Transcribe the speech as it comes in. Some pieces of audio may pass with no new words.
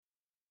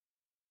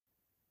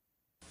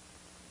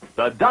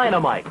the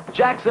Dynamite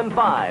Jackson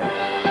 5.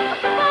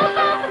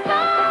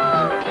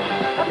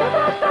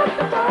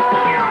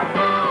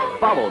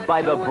 Followed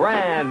by the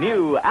brand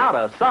new Out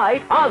of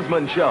Sight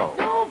Osmond Show.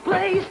 No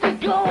place to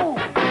go.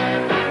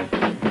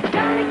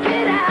 Gotta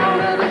get out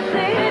of the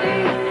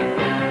city.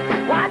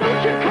 Why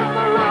don't you come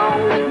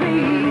along with me?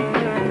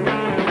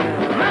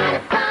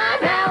 Might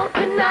find out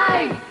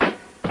tonight.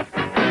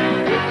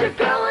 Get your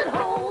girl and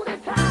hold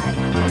it tight.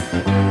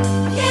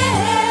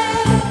 Yeah.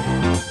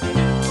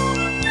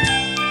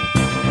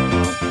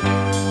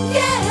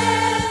 Yeah.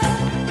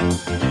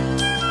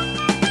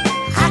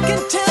 I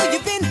can tell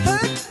you've been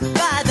hurt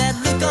by that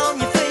look on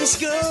your face,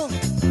 girl.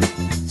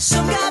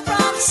 Some guy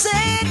brought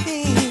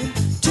Satan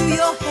to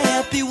your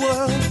happy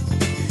world.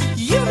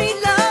 You need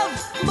love,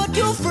 but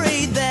you're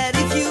afraid that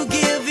if you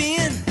give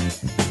in,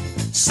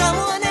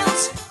 someone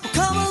else will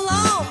come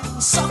along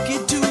and suck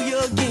you to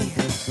your game.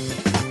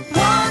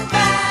 One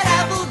bad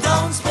apple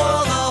don't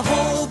spoil the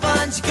whole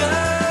bunch, girl.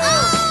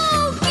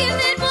 Oh,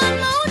 give it one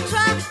more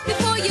try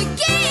before you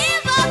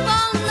give up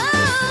on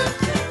love.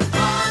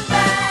 One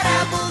bad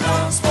apple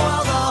don't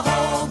spoil the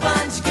whole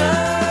bunch,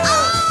 girl.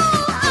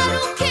 Oh, I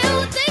don't care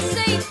what they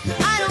say.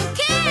 I don't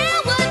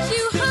care what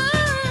you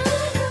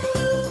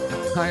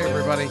heard. Hi,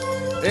 everybody.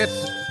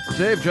 It's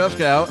Dave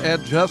Juskow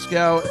and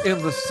Juskow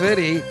in the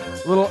City.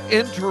 Little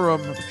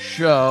interim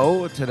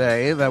show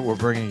today that we're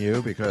bringing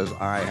you because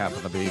I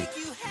happen to be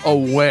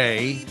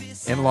away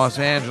in Los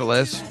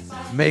Angeles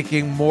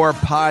making more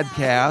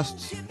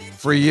podcasts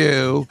for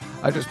you.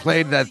 I just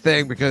played that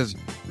thing because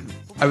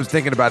I was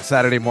thinking about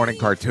Saturday morning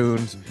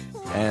cartoons,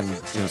 and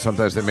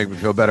sometimes they make me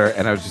feel better,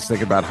 and I was just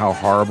thinking about how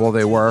horrible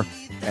they were.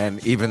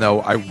 And even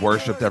though I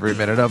worshipped every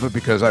minute of it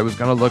because I was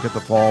going to look at the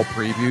fall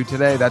preview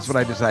today, that's what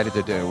I decided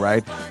to do,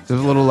 right?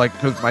 There's a little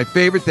because my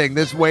favorite thing,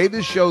 this way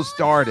this show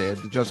started,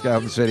 Just Got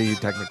Out in the City,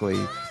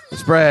 technically the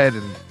spread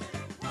and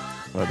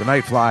the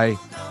Nightfly,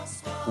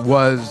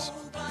 was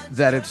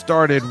that it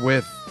started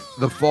with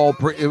the fall.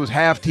 It was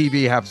half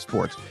TV, half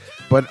sports.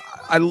 But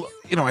I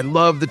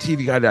love the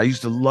TV Guide. I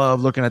used to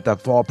love looking at that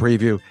fall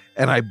preview,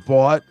 and I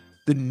bought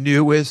the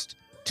newest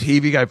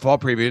TV Guide fall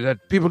preview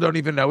that people don't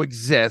even know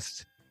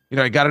exists.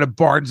 I got it at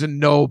Barnes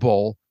and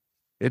Noble.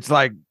 It's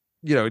like,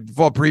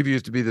 fall preview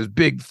used to be this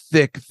big,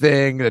 thick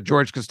thing that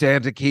George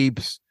Costanza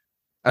keeps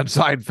on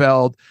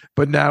Seinfeld,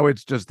 but now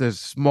it's just this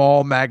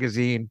small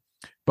magazine.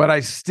 But I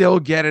still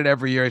get it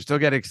every year. I still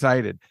get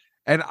excited.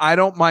 And I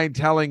don't mind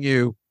telling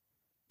you,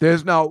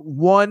 there's not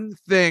one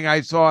thing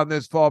I saw in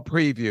this fall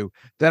preview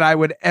that I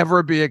would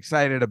ever be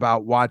excited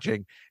about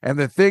watching. And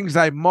the things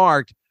I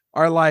marked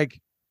are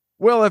like,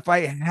 well, if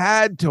I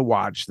had to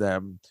watch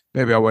them,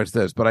 maybe I'll watch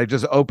this. But I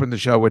just opened the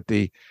show with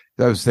I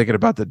was thinking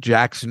about the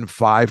Jackson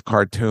 5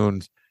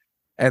 cartoons.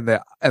 And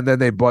then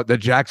they bought the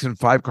Jackson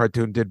 5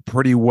 cartoon did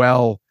pretty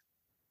well.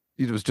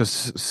 It was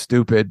just a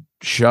stupid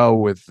show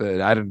with,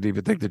 I didn't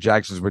even think the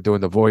Jacksons were doing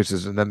the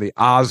voices. And then the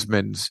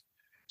Osmonds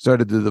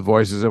started to do the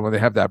voices. And when they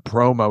have that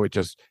promo, it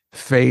just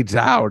fades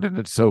out. And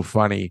it's so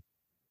funny.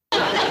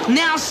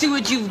 Now see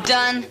what you've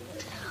done?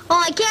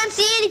 Oh, I can't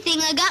see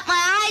anything. I got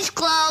my eyes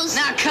closed.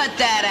 Now cut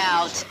that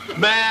out.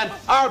 Man,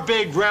 our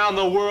big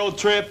round-the-world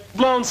trip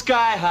blown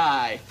sky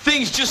high.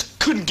 Things just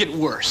couldn't get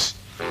worse.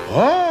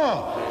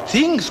 Oh,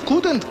 things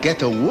couldn't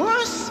get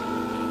worse?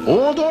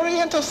 Old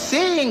Oriental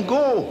saying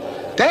go.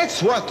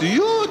 That's what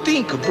you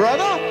think,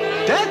 brother.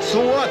 That's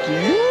what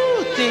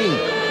you think.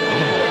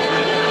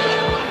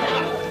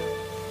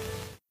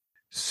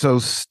 So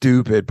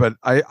stupid. But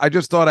I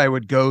just thought I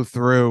would go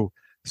through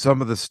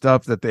some of the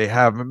stuff that they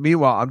have.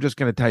 Meanwhile, I'm just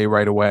going to tell you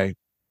right away.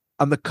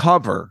 On the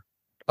cover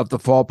of the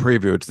fall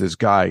preview, it's this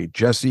guy,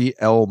 Jesse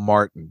L.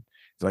 Martin.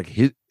 It's like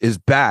he is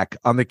back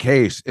on the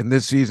case in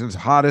this season's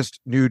hottest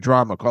new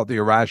drama called The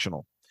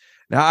Irrational.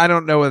 Now, I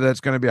don't know whether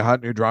that's going to be a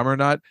hot new drama or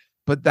not,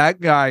 but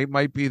that guy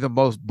might be the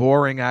most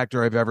boring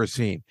actor I've ever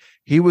seen.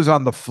 He was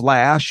on The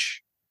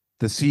Flash,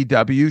 the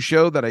CW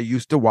show that I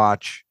used to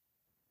watch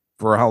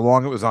for how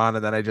long it was on,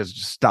 and then I just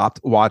stopped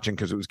watching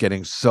because it was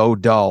getting so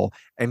dull,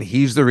 and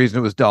he's the reason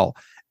it was dull.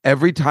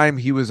 Every time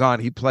he was on,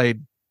 he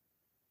played,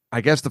 I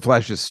guess, the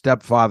Flash's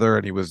stepfather,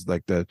 and he was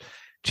like the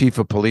chief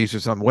of police or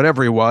something,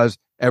 whatever he was.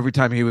 Every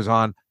time he was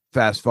on,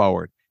 fast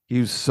forward.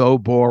 He was so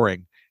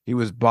boring. He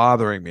was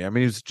bothering me. I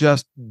mean, he's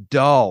just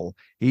dull.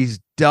 He's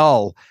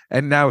dull,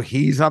 and now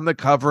he's on the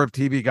cover of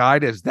TV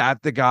Guide. Is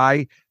that the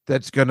guy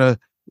that's going to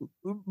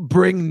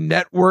bring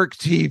network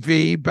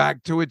TV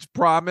back to its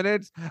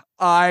prominence?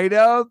 I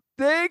don't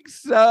think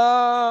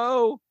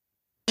so.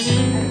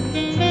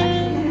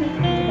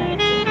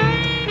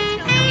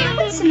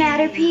 What's the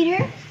matter,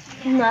 Peter?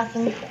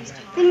 Nothing.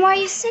 Then why are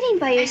you sitting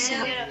by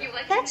yourself?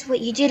 That's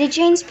what you did at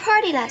Jane's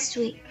party last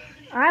week.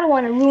 I don't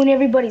want to ruin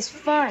everybody's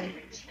fun.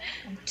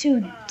 I'm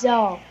too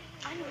dull.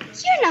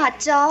 You're not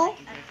dull.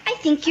 I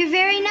think you're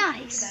very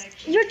nice.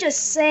 You're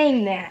just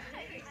saying that.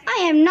 I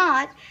am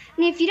not.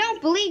 And if you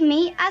don't believe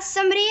me, ask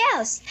somebody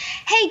else.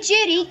 Hey,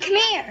 Judy, come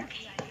here.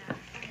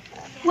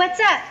 What's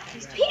up?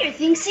 Peter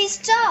thinks he's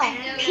dull.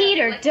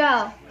 Peter,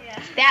 dull.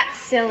 That's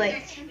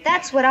silly.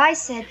 That's what I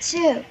said,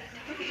 too.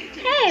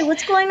 Hey,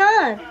 what's going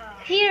on?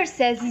 Peter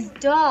says he's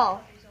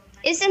dull.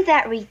 Isn't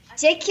that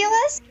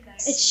ridiculous?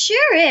 It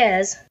sure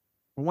is.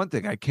 One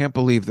thing I can't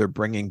believe they're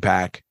bringing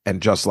back,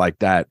 and Just Like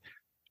That.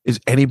 Is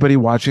anybody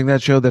watching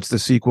that show? That's the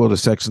sequel to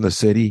Sex and the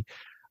City.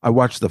 I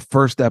watched the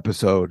first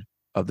episode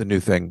of the new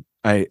thing.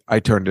 I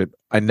turned it.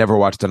 I never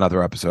watched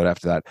another episode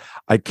after that.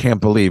 I can't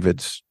believe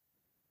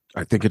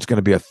I think it's going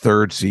to be a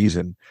third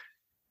season.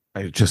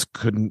 I just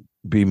couldn't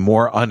be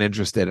more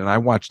uninterested. And I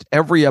watched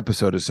every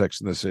episode of Sex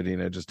and the City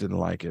and I just didn't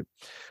like it.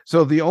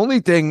 So the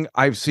only thing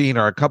I've seen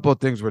are a couple of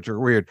things which are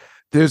weird.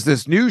 There's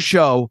this new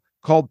show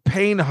called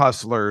Pain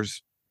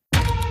Hustlers.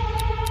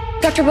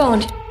 Dr.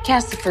 Bowen,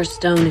 cast the first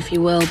stone, if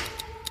you will.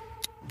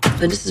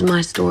 But this is my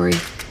story.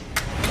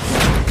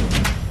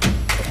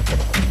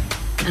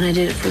 And I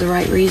did it for the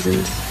right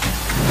reasons.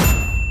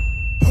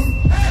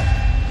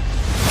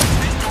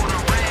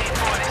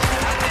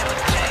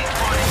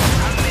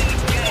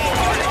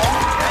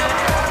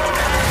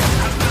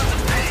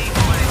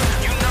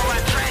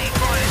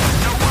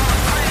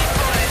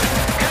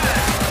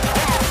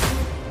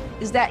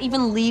 Is that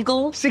even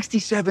legal?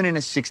 67 and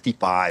a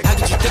 65. You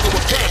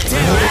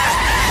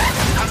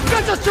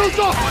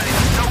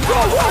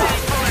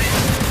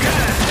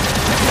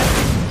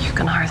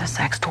can hire the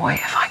sex toy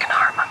if I can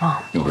hire my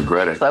mom. You'll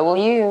regret it. So will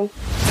you.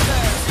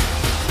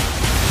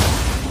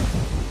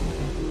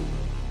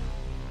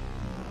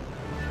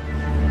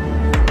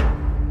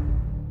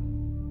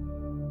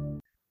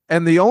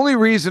 And the only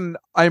reason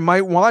I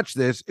might watch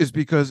this is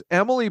because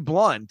Emily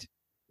Blunt,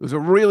 who's a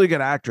really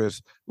good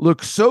actress,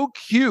 looks so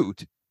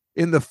cute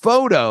in the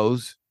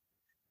photos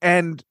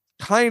and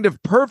kind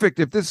of perfect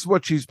if this is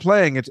what she's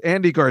playing. It's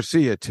Andy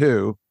Garcia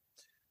too,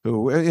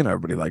 who, you know,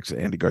 everybody likes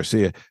Andy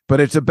Garcia,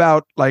 but it's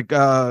about like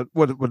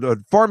what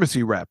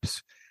pharmacy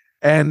reps.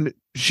 And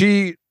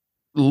she,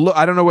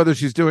 I don't know whether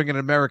she's doing an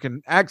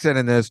American accent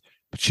in this,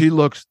 but she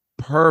looks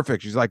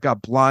perfect. She's like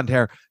got blonde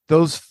hair.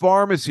 Those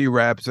pharmacy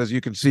reps, as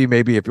you can see,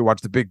 maybe if you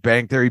watch The Big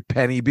Bang Theory,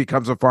 Penny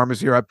becomes a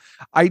pharmacy rep.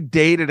 I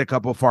dated a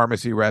couple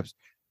pharmacy reps.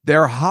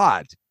 They're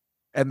hot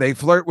and they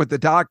flirt with the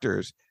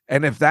doctors.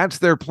 And if that's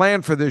their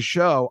plan for this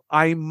show,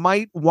 I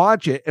might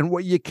watch it. And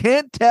what you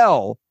can't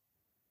tell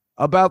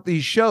about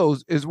these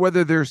shows is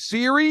whether they're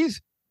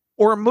series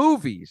or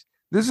movies.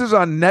 This is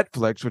on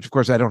Netflix, which of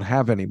course I don't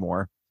have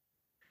anymore.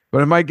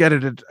 But I might get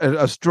it.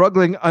 A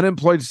struggling,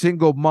 unemployed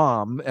single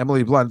mom,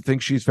 Emily Blunt,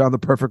 thinks she's found the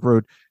perfect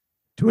route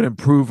to an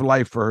improved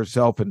life for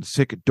herself and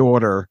sick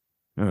daughter.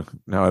 Ugh,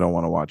 now I don't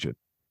want to watch it.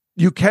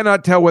 You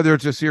cannot tell whether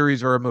it's a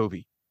series or a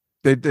movie.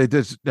 They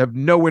just have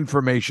no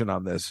information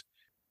on this.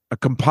 A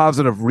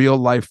composite of real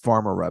life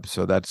farmer reps.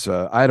 So that's,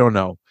 I don't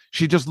know.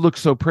 She just looks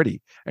so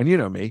pretty. And you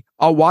know me,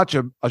 I'll watch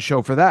a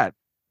show for that.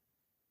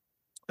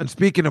 And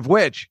speaking of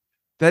which,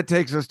 that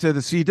takes us to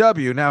the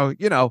CW. Now,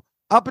 you know,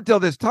 up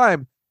until this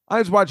time, I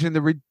was watching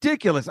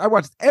I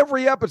watched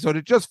every episode.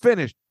 It just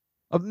finished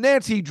of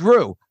Nancy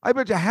Drew. I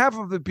bet you half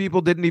of the people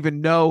didn't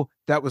even know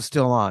that was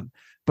still on.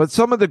 But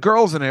some of the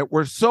girls in it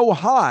were so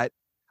hot,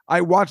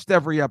 I watched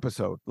every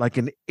episode like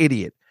an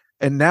idiot.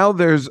 And now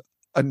there's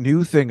a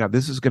new thing.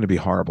 This is going to be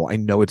horrible. I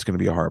know it's going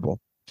to be horrible.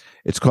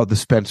 It's called The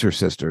Spencer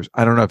Sisters.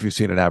 I don't know if you've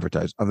seen it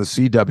advertised on the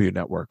CW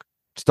network.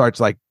 It starts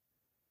like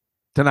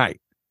tonight.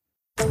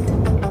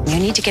 You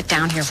need to get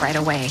down here right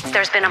away.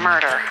 There's been a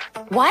murder.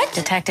 What?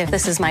 Detective,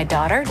 this is my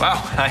daughter.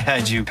 Wow, I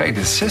had you pegged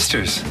as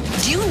sisters.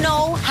 Do you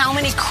know how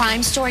many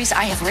crime stories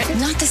I have written?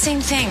 Not the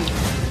same thing.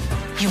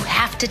 You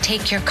have to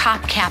take your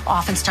cop cap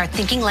off and start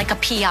thinking like a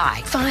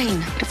PI.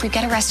 Fine. But if we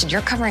get arrested,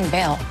 you're covering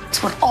bail.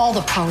 It's what all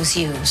the pros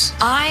use.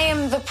 I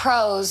am the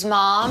pros,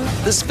 Mom.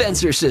 The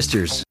Spencer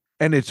Sisters.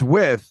 And it's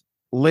with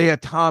Leah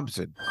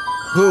Thompson,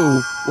 who,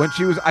 when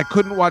she was, I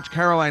couldn't watch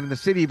Caroline in the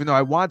City, even though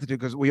I wanted to,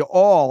 because we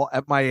all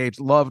at my age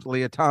loved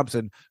Leah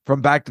Thompson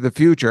from Back to the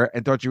Future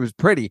and thought she was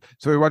pretty.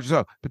 So we watched the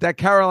show. But that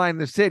Caroline in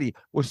the City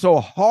was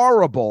so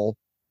horrible,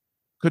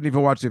 couldn't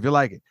even watch it if you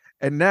like it.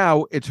 And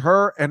now it's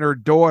her and her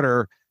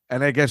daughter,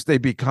 and I guess they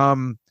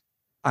become,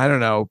 I don't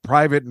know,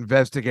 private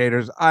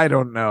investigators. I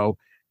don't know.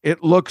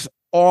 It looks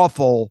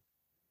awful.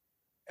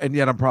 And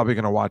yet I'm probably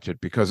going to watch it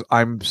because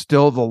I'm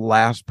still the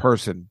last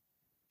person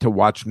to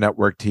watch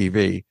network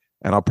TV.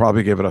 And I'll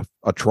probably give it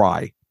a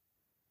try.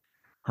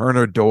 Her and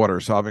her daughter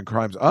solving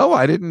crimes. Oh,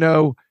 I didn't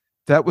know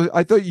that was.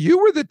 I thought you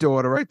were the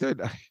daughter. I thought.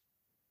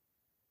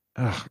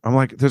 I'm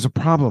like, there's a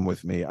problem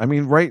with me. I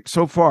mean, right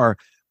so far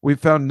we've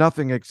found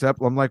nothing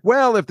except I'm like,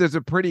 well, if there's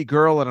a pretty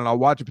girl in it, I'll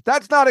watch it. But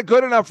that's not a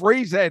good enough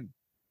reason.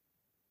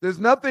 There's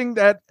nothing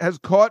that has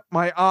caught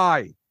my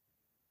eye.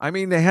 I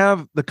mean, they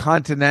have The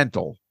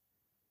Continental,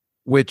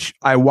 which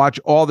I watch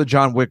all the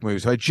John Wick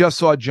movies. I just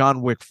saw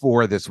John Wick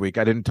 4 this week.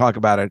 I didn't talk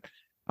about it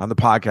on the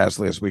podcast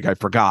last week. I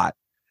forgot.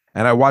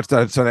 And I watched that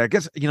on Sunday. I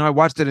guess, you know, I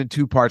watched it in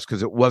two parts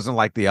because it wasn't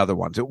like the other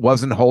ones. It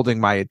wasn't holding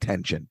my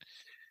attention.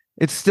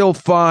 It's still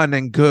fun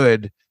and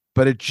good,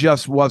 but it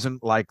just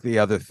wasn't like the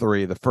other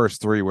three, the first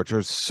three, which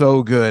are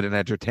so good and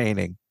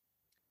entertaining.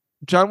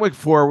 John Wick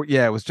 4,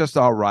 yeah, it was just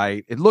all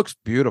right. It looks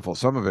beautiful.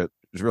 Some of it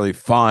is really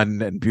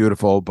fun and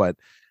beautiful, but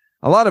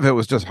a lot of it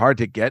was just hard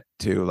to get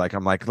to. Like,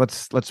 I'm like,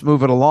 let's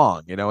move it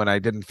along, you know, and I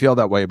didn't feel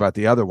that way about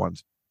the other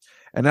ones.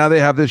 And now they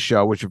have this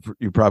show, which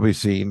you've probably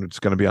seen. It's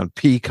going to be on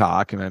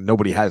Peacock, and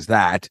nobody has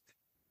that.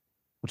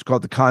 It's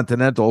called The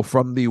Continental,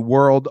 from the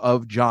world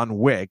of John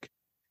Wick.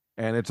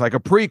 And it's like a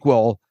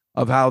prequel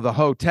of how the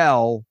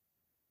hotel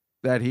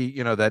that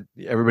that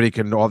everybody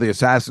can, all the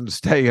assassins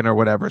stay in or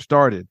whatever,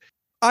 started.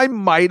 I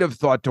might have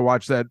thought to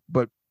watch that,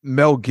 but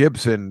Mel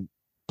Gibson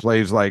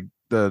plays like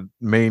the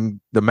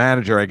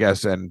manager, I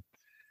guess. And,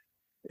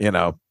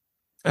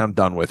 I'm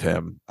done with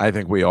him. I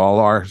think we all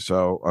are.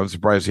 So I'm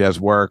surprised he has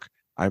work.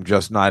 I'm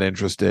just not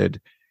interested.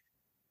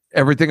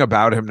 Everything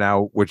about him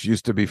now, which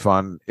used to be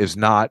fun, is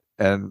not.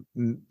 And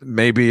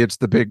maybe it's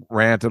the big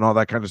rant and all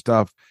that kind of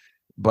stuff.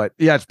 But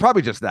yeah, it's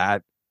probably just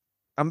that.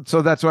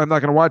 So that's why I'm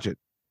not going to watch it.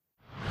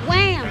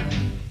 Wham,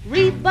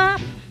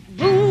 rebop,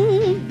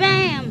 boom,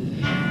 bam.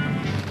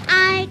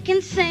 I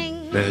can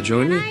sing. May I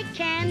join you? I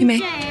can You may.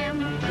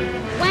 jam.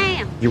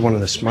 Wham, You're one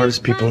of the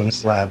smartest people in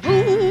this lab.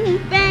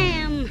 boom,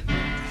 bam.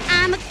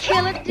 I'm a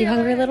killer. You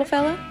hungry, little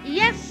fella?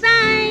 Yes, I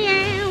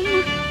am.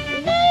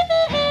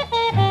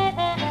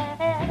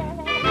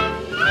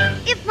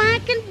 If I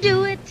can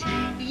do it,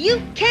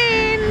 you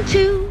can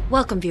too.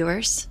 Welcome,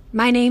 viewers.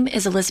 My name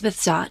is Elizabeth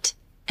Zott,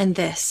 and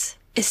this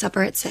is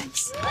Supper at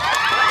 6.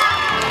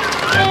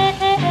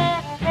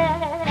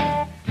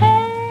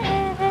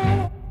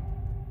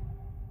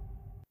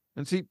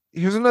 And see,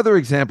 here's another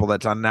example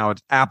that's on now.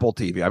 It's Apple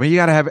TV. I mean, you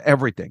got to have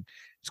everything.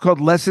 It's called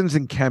Lessons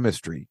in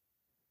Chemistry.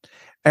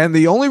 And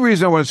the only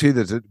reason I want to see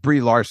this is Brie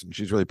Larson.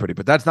 She's really pretty,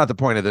 but that's not the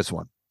point of this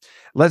one.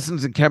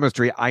 Lessons in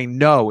Chemistry, I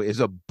know, is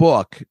a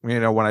book,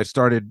 when I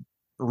started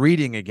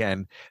reading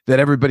again, that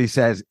everybody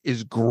says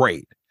is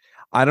great.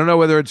 I don't know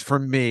whether it's for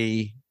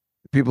me.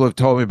 People have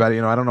told me about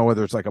it. I don't know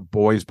whether it's like a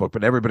boys' book,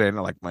 but everybody,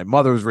 like my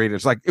mother was reading.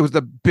 It's like, it was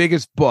the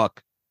biggest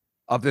book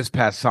of this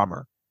past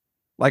summer,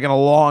 like in a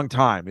long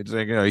time. It's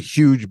like a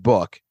huge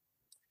book.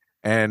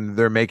 And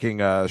they're making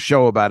a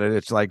show about it.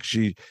 It's like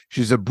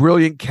she's a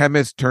brilliant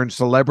chemist turned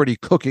celebrity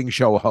cooking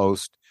show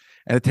host,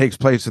 and it takes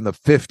place in the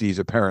 50s,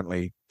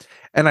 apparently.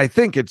 And I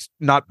think it's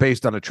not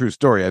based on a true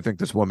story. I think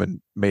this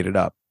woman made it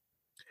up.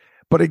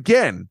 But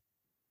again,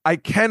 I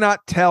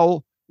cannot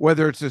tell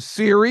whether it's a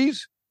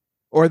series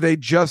or they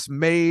just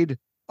made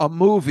a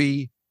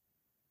movie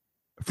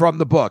from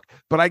the book.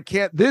 But I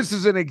can't. This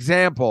is an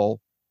example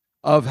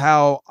of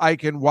how I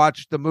can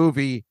watch the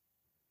movie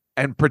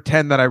and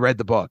pretend that I read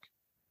the book.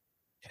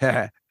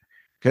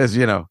 Because,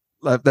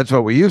 that's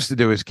what we used to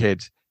do as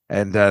kids.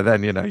 And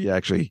then, you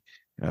actually,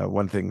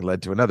 one thing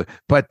led to another.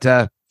 But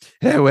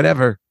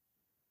whatever.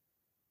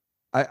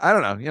 I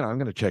don't know. I'm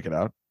going to check it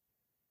out.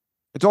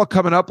 It's all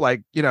coming up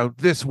like,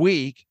 this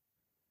week.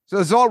 So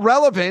it's all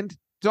relevant.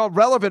 It's all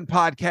relevant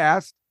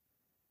podcast.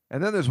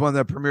 And then there's one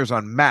that premieres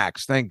on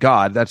Max. Thank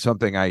God. That's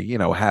something I,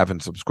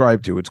 haven't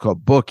subscribed to. It's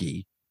called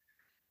Bookie.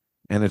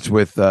 And it's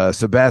with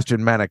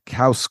Sebastian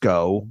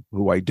Maniscalco,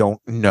 who I don't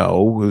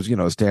know, who's,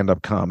 a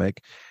stand-up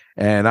comic.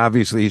 And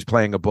obviously he's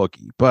playing a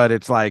bookie. But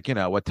it's like,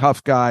 a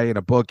tough guy and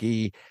a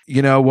bookie.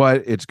 You know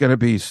what? It's going to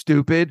be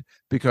stupid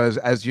because,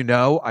 as you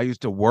know, I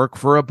used to work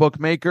for a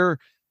bookmaker.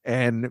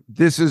 And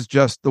this is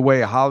just the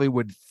way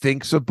Hollywood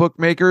thinks of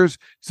bookmakers.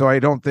 So I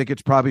don't think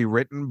it's probably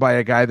written by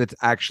a guy that's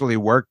actually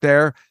worked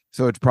there.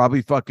 So it's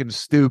probably fucking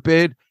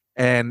stupid.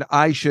 And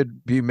I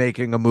should be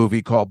making a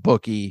movie called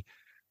Bookie,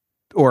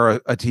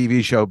 or a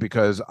TV show,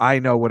 because I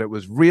know what it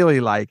was really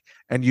like.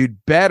 And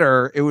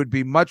it would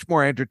be much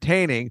more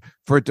entertaining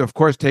for it to, of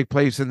course, take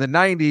place in the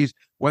 90s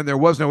when there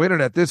was no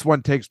internet. This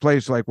one takes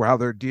place like how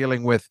they're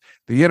dealing with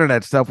the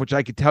internet stuff, which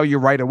I could tell you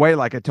right away.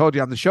 Like I told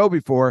you on the show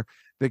before,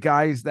 the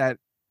guys that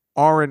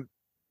aren't,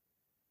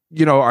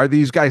 are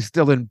these guys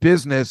still in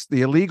business,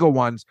 the illegal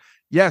ones?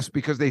 Yes,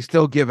 because they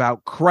still give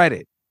out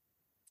credit.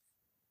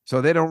 So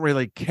they don't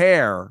really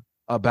care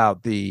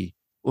about the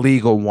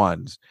legal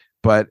ones.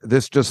 But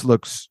this just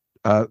looks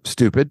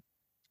stupid.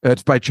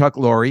 It's by Chuck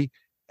Lorre,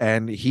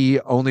 and he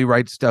only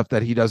writes stuff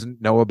that he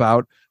doesn't know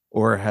about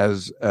or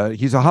has.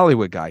 He's a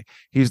Hollywood guy.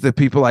 He's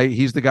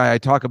the guy I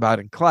talk about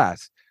in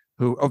class.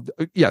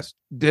 Yes.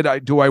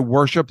 Do I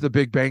worship The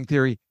Big Bang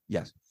Theory?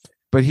 Yes.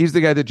 But he's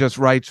the guy that just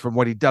writes from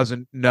what he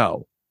doesn't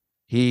know.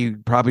 He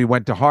probably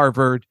went to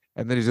Harvard,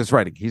 and then he's just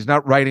writing. He's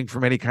not writing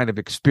from any kind of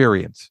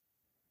experience.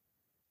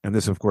 And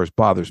this, of course,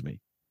 bothers me.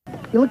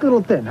 You look a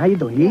little thin. How you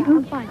doing? You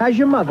eating? How's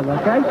your mother,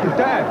 okay? Your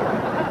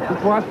dad.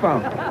 It's lost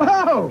phone.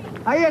 Oh,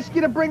 I asked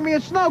you to bring me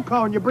a snow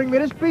cone. You bring me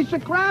this piece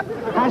of crap?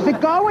 How's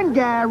it going,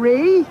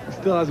 Gary?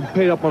 Still hasn't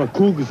paid up on a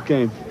Cougars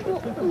game.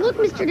 Look,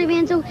 Mr.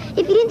 DeVanzo,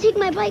 if you didn't take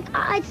my bike,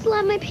 I'd still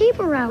have my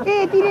paper route.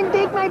 If you didn't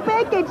take my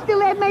bike, I'd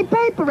still have my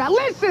paper route.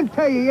 Listen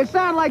to you. You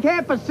sound like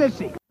half a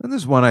sissy. And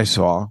there's one I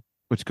saw,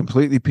 which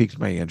completely piqued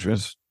my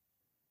interest,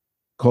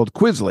 called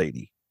Quiz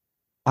Lady.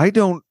 I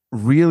don't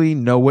really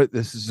know what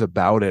this is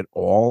about at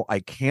all. I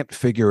can't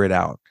figure it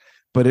out.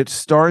 But it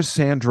stars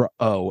Sandra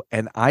Oh,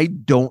 and I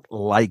don't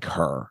like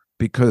her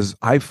because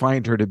I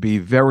find her to be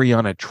very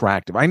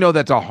unattractive. I know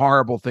that's a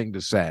horrible thing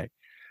to say,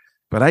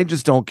 but I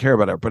just don't care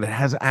about her. But it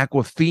has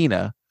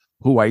Awkwafina,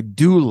 who I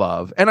do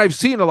love. And I've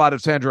seen a lot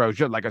of Sandra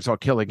Oh, like I saw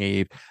Killing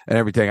Eve and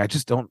everything. I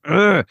just don't,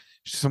 there's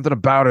something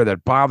about her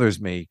that bothers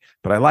me.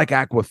 But I like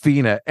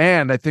Awkwafina,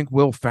 and I think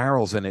Will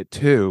Ferrell's in it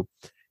too.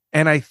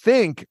 And I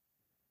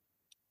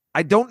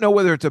don't know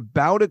whether it's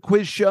about a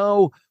quiz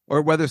show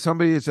or whether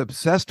somebody is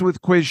obsessed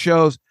with quiz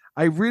shows.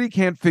 I really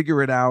can't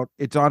figure it out.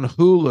 It's on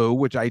Hulu,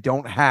 which I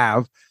don't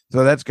have,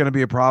 so that's going to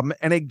be a problem.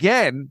 And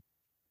again,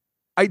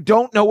 I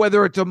don't know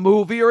whether it's a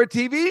movie or a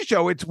TV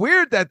show. It's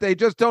weird that they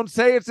just don't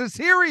say it's a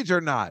series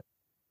or not.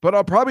 But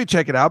I'll probably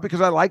check it out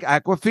because I like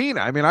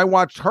Awkwafina. I mean, I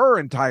watched her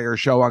entire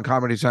show on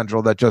Comedy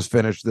Central that just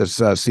finished this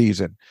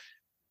season.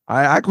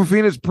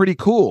 Awkwafina is pretty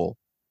cool.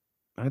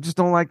 I just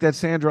don't like that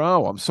Sandra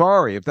Oh. I'm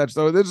sorry if this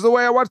is the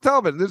way I watch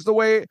television. This is the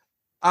way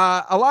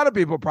a lot of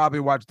people probably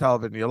watch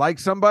television. You like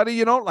somebody,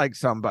 you don't like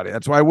somebody.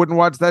 That's why I wouldn't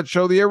watch that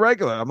show, The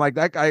Irregular. I'm like,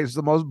 that guy is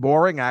the most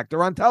boring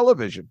actor on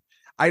television.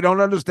 I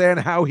don't understand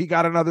how he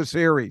got another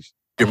series.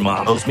 Your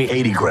mom owes me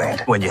 80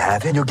 grand. When you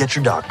have it, you'll get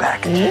your dog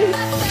back.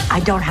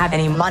 I don't have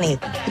any money.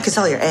 You could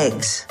sell your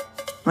eggs.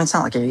 I mean, it's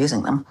not like you're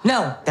using them.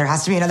 No, there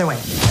has to be another way.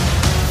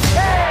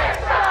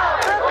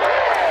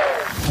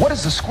 What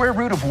is the square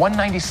root of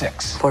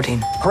 196?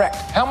 14. Correct.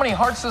 How many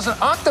hearts does an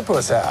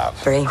octopus have?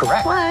 3.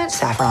 Correct. What?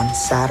 Saffron,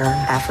 Saturn,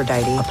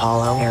 Aphrodite,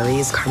 Apollo,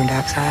 Aries, carbon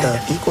dioxide,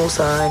 the equal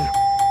sign.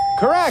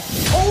 Correct.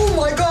 Oh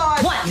my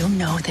God! What? You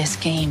know this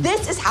game.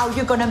 This is how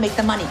you're gonna make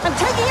the money. I'm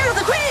taking you to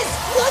the quiz!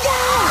 Look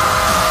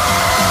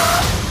out!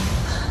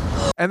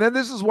 And then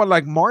this is what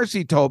like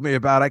Marcy told me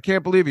about. I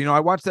can't believe it. You know,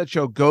 I watched that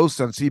show Ghosts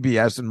on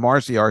CBS, and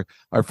Marcy, our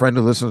friend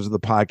who listens to the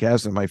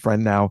podcast and my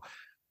friend now,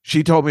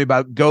 she told me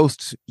about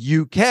Ghosts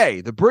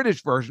UK, the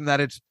British version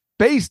that it's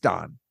based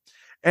on.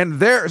 And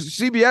their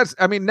CBS,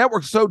 I mean,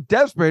 network's so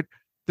desperate,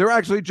 they're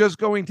actually just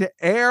going to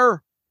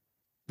air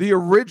the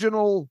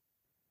original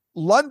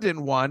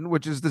London one,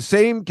 which is the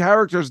same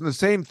characters and the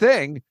same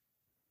thing,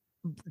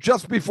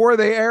 just before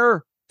they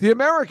air the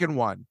American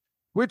one,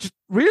 which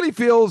really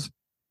feels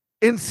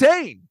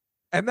insane.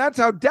 And that's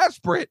how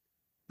desperate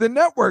the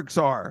networks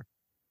are.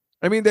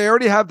 I mean, they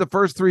already have the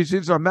first 3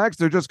 seasons on Max.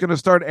 They're just going to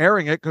start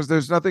airing it because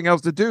there's nothing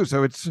else to do.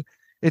 So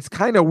it's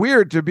kind of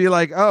weird to be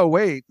like, oh,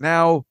 wait,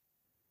 now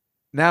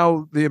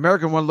the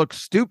American one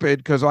looks stupid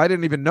because I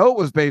didn't even know it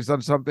was based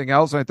on something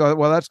else. And I thought,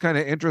 well, that's kind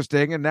of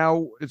interesting. And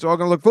now it's all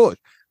going to look foolish.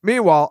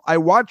 Meanwhile, I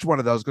watched one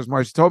of those because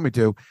Marcy told me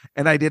to,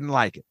 and I didn't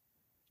like it.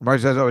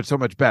 Marcy says, oh, it's so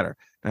much better.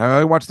 And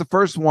I watched the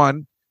first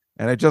one,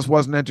 and it just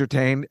wasn't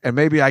entertained. And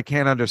maybe I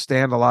can't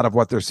understand a lot of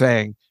what they're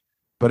saying,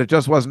 but it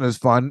just wasn't as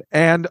fun.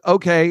 And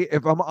okay,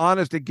 if I'm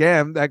honest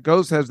again, that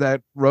Ghost has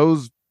that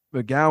Rose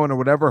McGowan or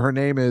whatever her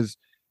name is,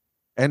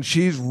 and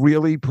she's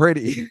really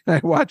pretty.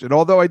 I watch it.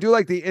 Although I do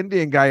like the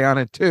Indian guy on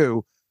it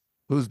too,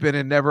 who's been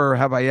in Never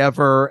Have I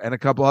Ever and a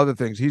couple other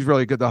things. He's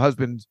really good. The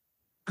husband's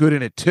good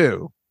in it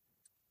too.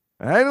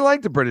 I didn't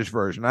like the British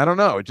version. I don't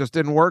know. It just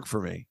didn't work for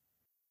me.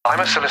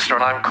 I'm a solicitor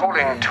and I'm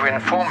calling to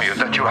inform you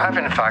that you have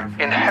in fact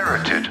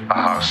inherited a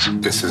house.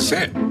 This is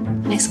it.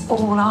 It's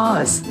all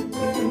ours.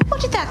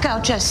 What did that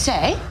girl just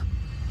say?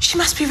 She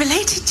must be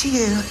related to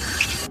you.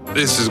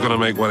 This is going to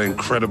make one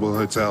incredible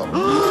hotel.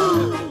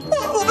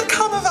 What will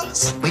become of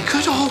us? We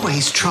could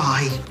always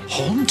try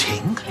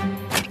haunting.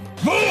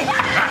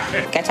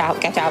 Get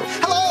out, get out.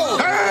 Hello!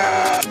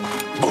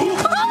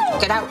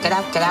 Get out, get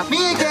out, get out.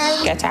 Me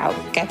again! Get out,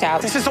 get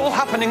out. This is all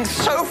happening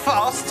so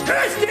fast.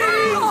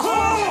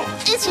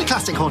 It's a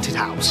classic haunted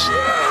house.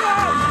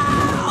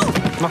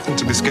 Nothing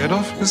to be scared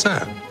of, is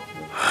there?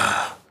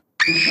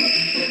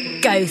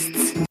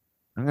 Ghosts.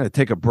 I'm going to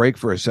take a break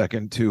for a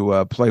second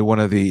to play one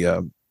of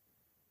the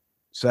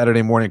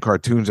Saturday morning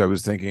cartoons I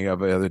was thinking of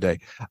the other day.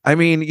 I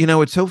mean, you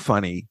know, it's so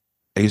funny.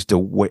 As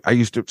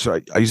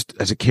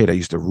a kid, I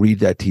used to read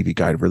that TV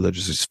Guide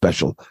religiously,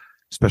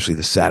 especially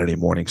the Saturday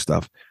morning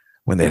stuff,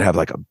 when they'd have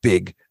like a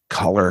big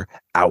color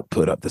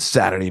output of the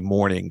Saturday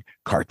morning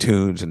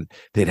cartoons, and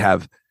they'd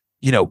have,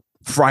 you know,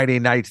 Friday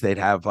nights, they'd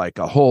have like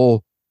a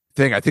whole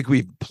thing. I think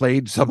we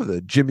played some of the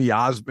Jimmy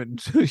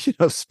Osmond, you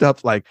know,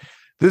 stuff like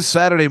these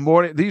Saturday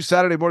mornings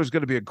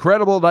going to be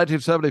incredible,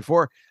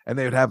 1974. And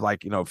they would have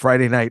like, you know,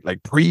 Friday night,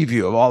 like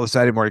preview of all the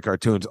Saturday morning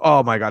cartoons.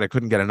 Oh my God, I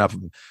couldn't get enough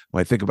of them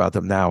when I think about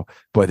them now,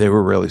 but they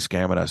were really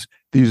scamming us.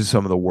 These are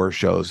some of the worst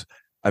shows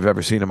I've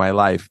ever seen in my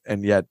life.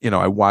 And yet, you know,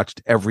 I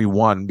watched every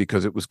one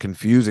because it was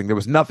confusing. There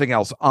was nothing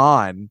else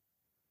on.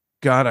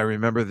 God, I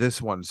remember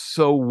this one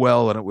so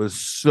well, and it was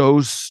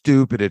so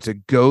stupid. It's a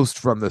ghost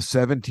from the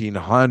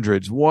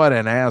 1700s. What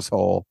an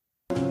asshole.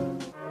 We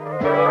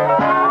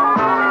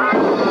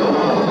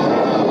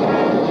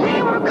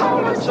were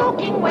cold and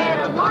soaking wet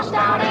and lost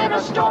out in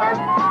a storm.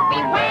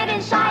 We went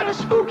inside a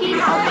spooky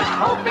house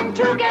hoping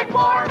to get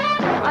warm.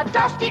 A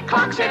dusty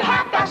clock said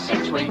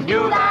 6:30. We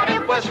knew that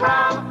it was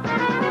wrong.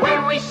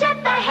 When we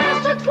set the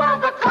hands to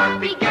 12, the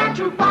clock began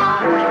to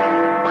bomb.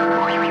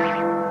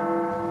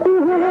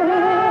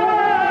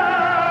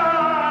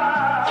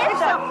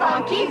 It's a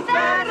funky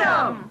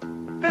phantom.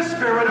 The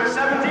spirit of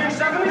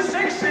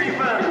 1776 even,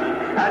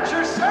 at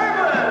your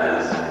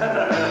service.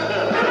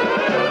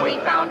 We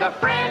found a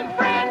friend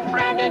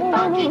in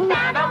Funky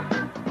Phantom.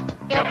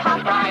 He'll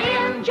pop right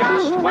in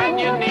just when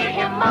you need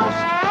him most.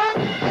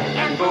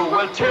 And Boo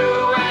will too,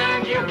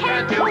 and you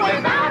can't do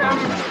without him.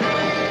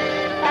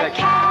 The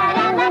cat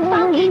and the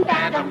funky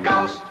phantom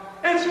ghost.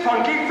 It's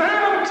Funky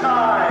Phantom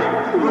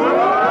time!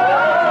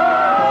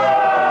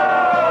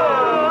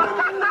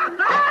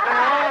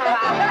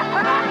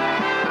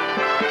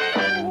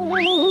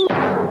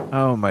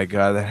 Oh my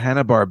God, the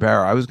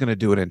Hanna-Barbera. I was going to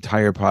do an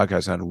entire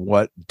podcast on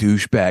what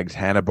douchebags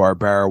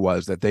Hanna-Barbera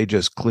was, that they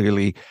just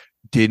clearly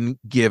didn't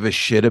give a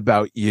shit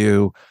about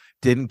you,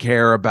 didn't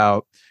care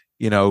about,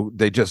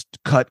 they just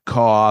cut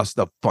costs.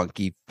 The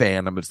Funky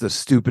Phantom, it's the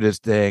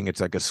stupidest thing.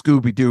 It's like a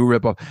Scooby-Doo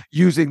ripoff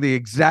using the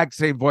exact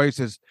same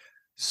voices.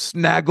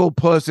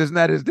 Snagglepuss, isn't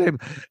that his name?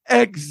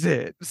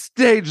 Exit,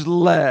 stage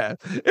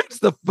left. It's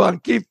the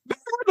Funky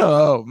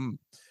Phantom.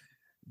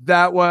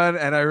 That one,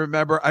 and I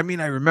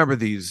remember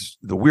these,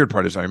 the weird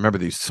part is I remember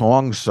these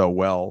songs so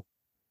well.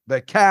 The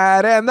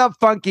Cat and the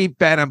Funky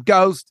Phantom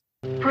Ghost.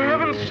 For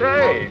heaven's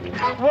sake,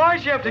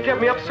 why'd you have to get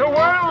me up so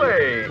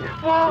early?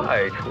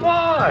 Why?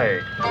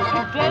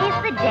 Today is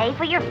the day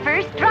for your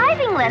first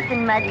driving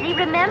lesson, Mudsie,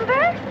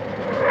 remember?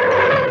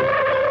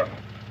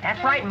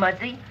 That's right,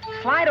 Mudsie.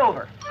 Slide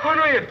over. Oh,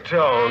 no, you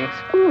don't.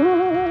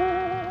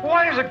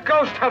 Why does a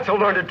ghost have to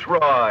learn to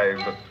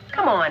drive?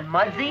 Come on,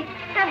 Mudsie.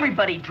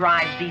 Everybody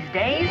drives these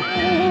days.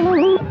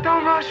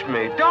 Don't rush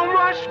me.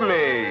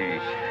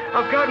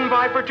 I've gotten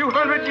by for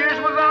 200 years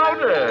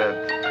without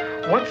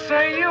it. What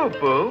say you,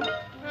 Boo?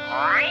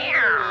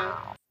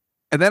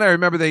 And then I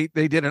remember they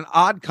did an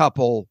Odd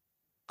Couple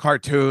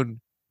cartoon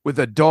with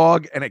a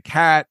dog and a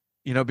cat,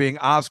 being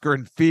Oscar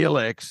and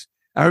Felix.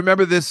 I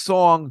remember this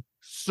song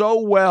so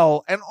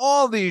well, and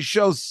all these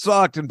shows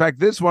sucked. In fact,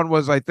 this one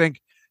was, I think,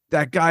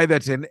 that guy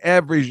that's in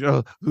every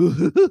show,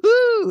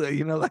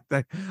 like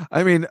that.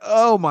 I mean,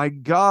 oh my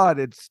God,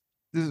 this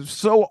is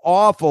so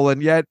awful,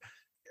 and yet,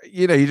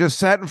 you just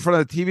sat in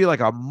front of the TV like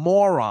a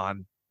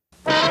moron.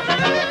 Here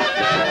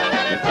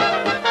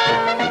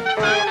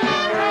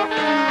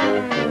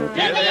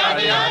they are,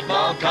 the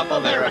oddball couple.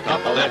 They're a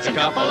couple that's a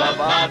couple of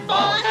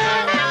oddballs.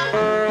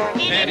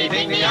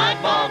 Anything the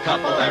oddball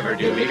couple ever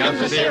do becomes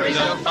a series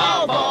of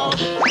foul balls.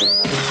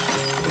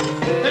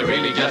 They're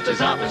really just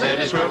as opposite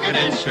as crooked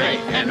and straight.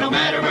 And no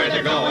matter where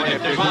they're going,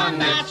 if there's one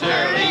that's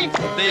early,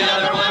 the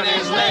other one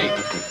is late.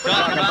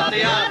 Talk about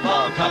the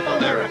oddball couple.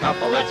 They're a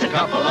couple that's a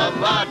couple of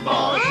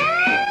oddballs.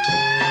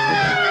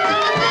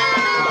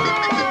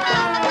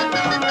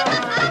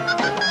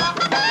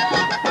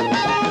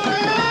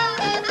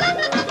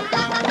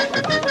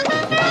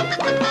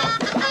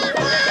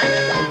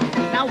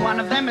 Now one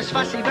of them is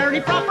fussy,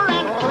 very proper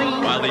and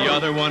clean, while the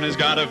other one has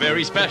got a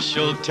very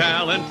special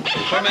talent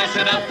for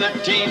messing up the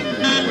team.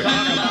 We're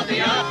talking about the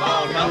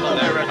oddball couple.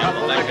 They're a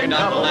couple that can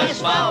double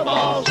as foul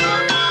balls.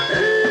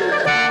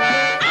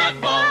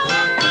 Oddballs.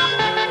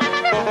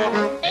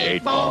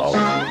 8 balls.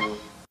 Oh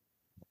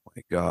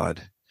my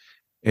God.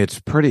 It's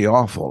pretty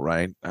awful,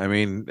 right? I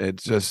mean,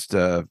 it's just,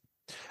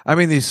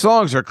 these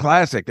songs are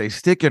classic. They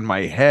stick in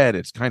my head.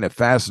 It's kind of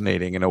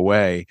fascinating in a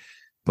way.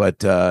 But,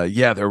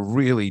 they're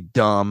really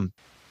dumb.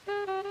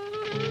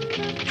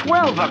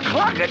 12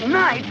 o'clock at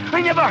night? I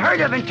never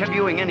heard of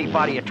interviewing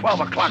anybody at 12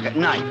 o'clock at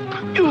night.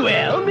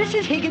 Well,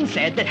 Mrs. Higgins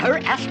said that her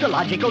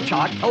astrological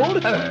chart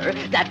told her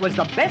that was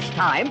the best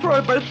time for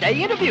a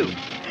birthday interview.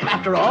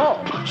 After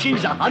all,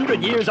 she's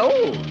 100 years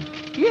old.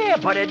 Yeah,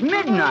 but at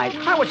midnight,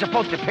 I was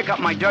supposed to pick up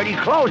my dirty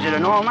clothes at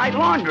an all-night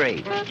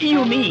laundry.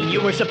 You mean you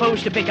were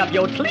supposed to pick up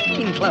your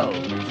clean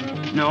clothes?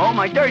 No,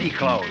 my dirty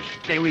clothes.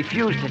 They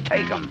refused to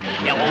take them.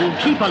 Oh,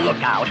 keep a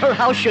lookout. Her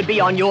house should be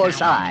on your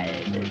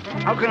side.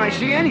 How can I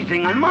see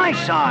anything on my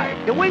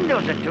side? The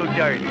windows are too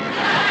dirty.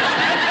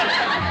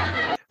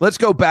 Let's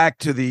go back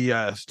to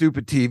the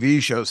stupid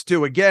TV shows,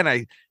 too. Again,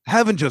 I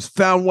haven't just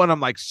found one I'm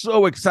like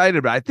so excited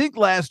about. I think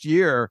last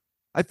year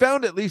I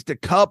found at least a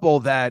couple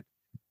that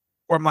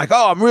where I'm like,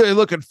 oh, I'm really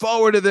looking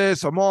forward to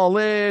this. I'm all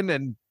in.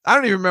 And I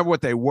don't even remember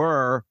what they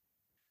were.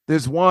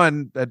 There's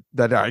one that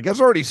I guess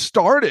already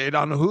started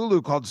on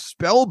Hulu called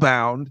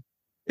Spellbound.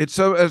 It's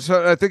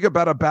I think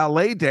about a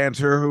ballet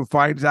dancer who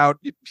finds out,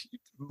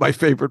 my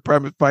favorite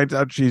premise, finds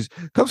out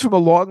comes from a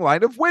long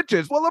line of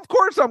witches. Well, of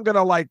course I'm going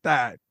to like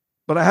that.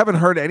 But I haven't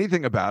heard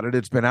anything about it.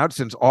 It's been out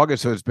since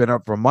August, so it's been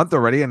up for a month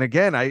already. And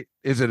again,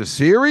 is it a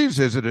series?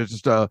 Is it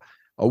just a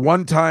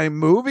one-time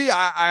movie?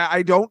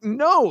 I don't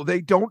know.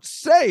 They don't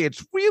say.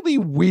 It's really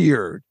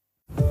weird.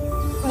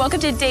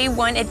 Welcome to day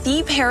 1 at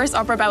the Paris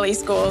Opera Ballet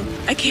School.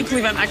 I can't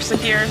believe I'm actually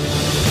here.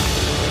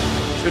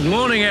 Good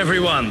morning,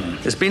 everyone.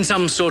 There's been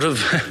some sort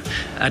of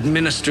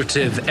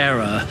administrative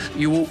error.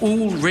 You will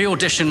all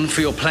re-audition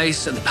for your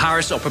place at the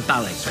Paris Opera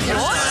Ballet.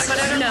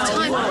 What? No.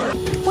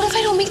 What if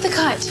I don't make the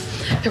cut?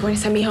 They're going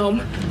to send me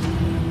home.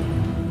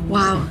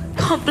 Wow.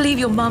 Can't believe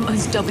your mum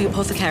owns W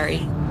Apothecary.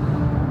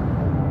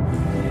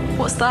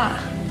 What's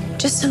that?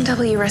 Just some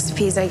W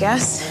recipes, I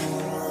guess.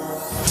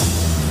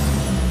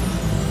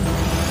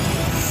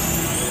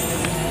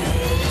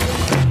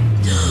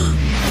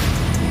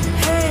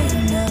 Hey,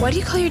 now Why do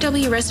you call your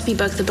W recipe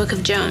book the Book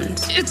of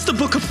Jones? It's the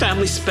book of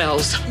family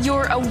spells.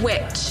 You're a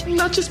witch.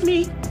 Not just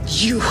me.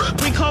 You.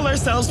 We call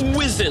ourselves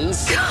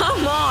Wizzens.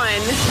 Come on.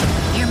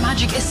 Your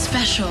magic is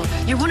special.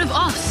 You're one of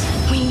us.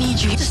 We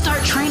need you to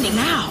start training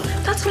now.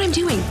 That's what I'm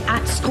doing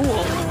at school.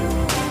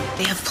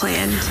 They have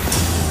planned.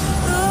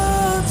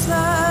 Looks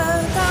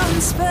like I'm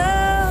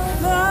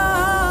spellbound.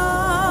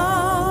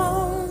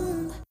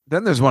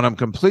 Then there's one I'm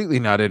completely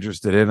not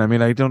interested in. I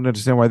mean, I don't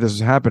understand why this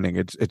is happening.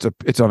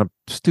 It's on a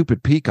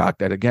stupid Peacock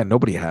that, again,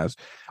 nobody has.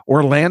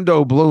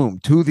 Orlando Bloom,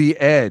 To the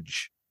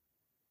Edge.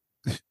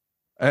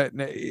 The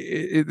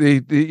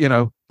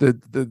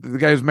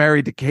guy who's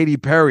married to Katy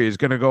Perry is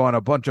going to go on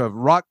a bunch of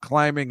rock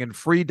climbing and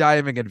free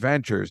diving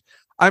adventures.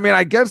 I mean,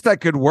 I guess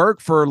that could work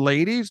for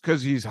ladies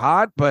because he's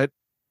hot, but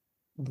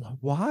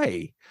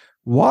why?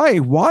 Why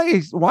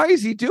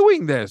is he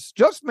doing this?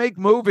 Just make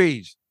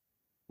movies.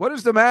 What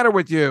is the matter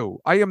with you?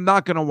 I am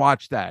not going to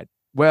watch that.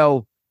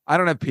 Well, I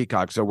don't have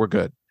Peacock, so we're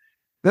good.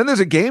 Then there's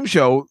a game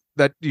show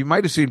that you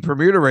might have seen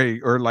premiered already,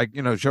 or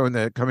showing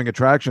the coming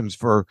attractions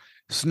for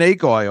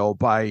Snake Oil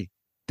by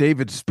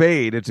David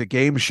Spade. It's a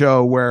game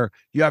show where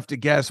you have to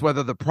guess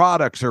whether the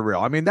products are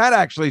real. I mean, that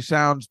actually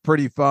sounds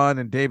pretty fun,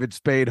 and David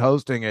Spade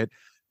hosting it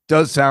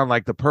does sound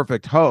like the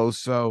perfect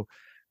host, so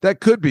that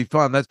could be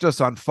fun. That's just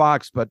on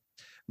Fox, but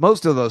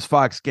most of those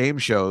Fox game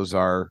shows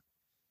are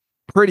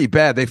pretty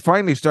bad. They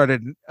finally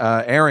started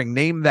airing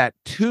Name That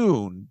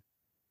Tune,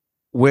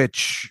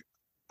 which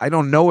I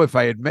don't know if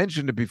I had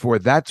mentioned it before.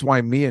 That's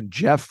why me and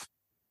Jeff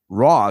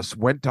Ross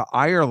went to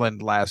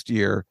Ireland last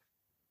year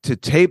to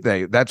tape.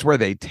 That's where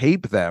they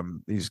tape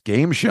them, these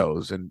game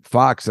shows, and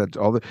Fox. That's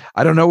all.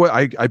 I don't know what.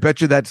 I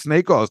bet you that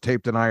Snake Oil is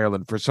taped in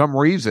Ireland for some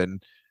reason.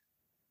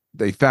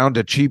 They found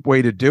a cheap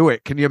way to do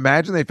it. Can you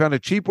imagine? They found a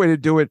cheap way to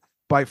do it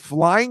by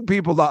flying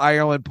people to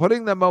Ireland,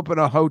 putting them up in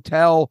a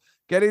hotel,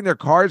 getting their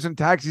cars and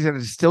taxis, and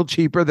it's still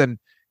cheaper than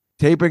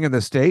taping in the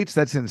States.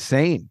 That's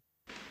insane.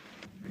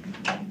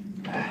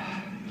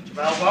 Mr.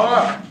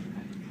 Balboa?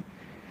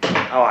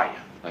 How are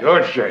you?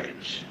 George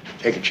Jenkins.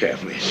 Take a chair,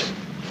 please.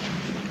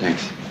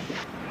 Thanks.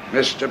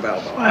 Mr.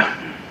 Balboa.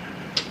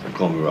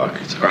 Call me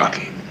Rocky. It's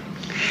Rocky.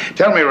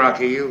 Tell me,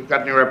 Rocky, you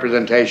got any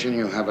representation?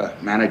 You have a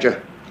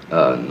manager?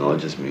 No,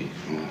 just me.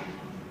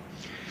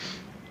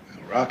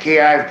 Rocky,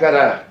 I've got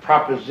a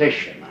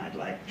proposition I'd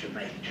like to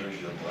make to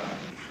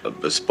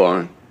you.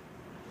 Sparring?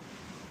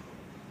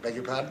 Beg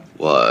your pardon?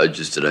 Well, I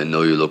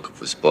know you're looking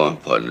for sparring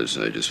partners,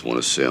 and I just want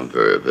to say I'm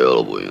very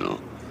available,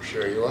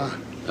 Sure you are.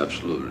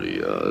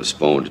 Absolutely.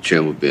 Sparring with the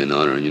champ would be an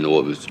honor, and you know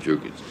what, Mr.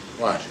 Jerkins?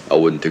 What? I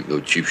wouldn't take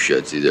no cheap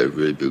shots either. I'd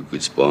really be a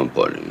good sparring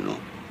partner,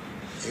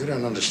 You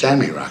don't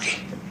understand me,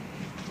 Rocky.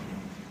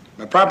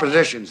 My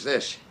proposition's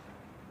this.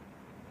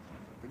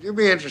 Would you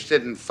be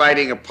interested in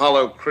fighting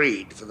Apollo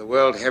Creed for the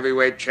World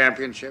Heavyweight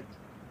Championship?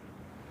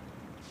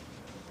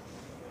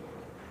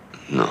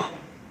 No.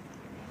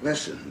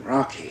 Listen,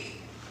 Rocky.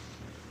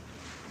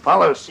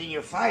 Apollo's seen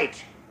you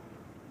fight.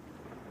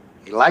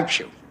 He likes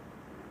you.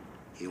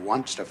 He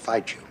wants to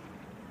fight you.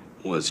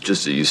 Well, it's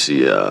just that you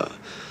see, I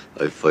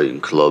fight in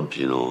clubs,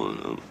 and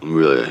I'm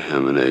really a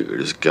ham and egg.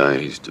 This guy,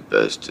 he's the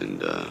best,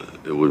 and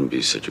it wouldn't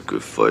be such a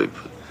good fight.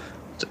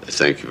 But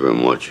thank you very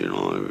much,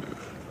 I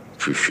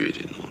appreciate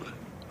it.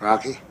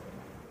 Rocky,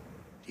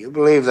 do you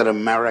believe that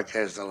America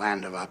is the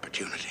land of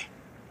opportunity?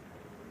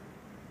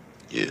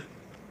 Yeah.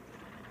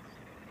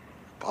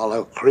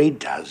 Apollo Creed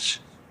does.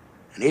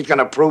 And he's going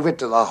to prove it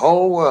to the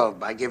whole world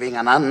by giving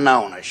an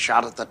unknown a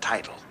shot at the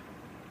title.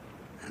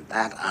 And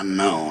that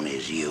unknown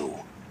is you.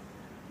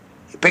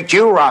 He picked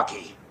you,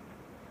 Rocky.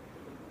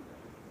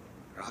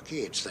 Rocky,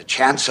 it's the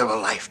chance of a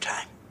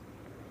lifetime.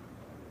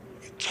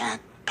 You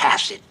can't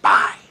pass it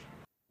by.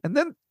 And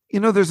then,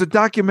 there's a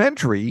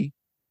documentary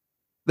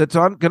that's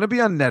going to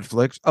be on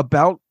Netflix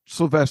about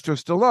Sylvester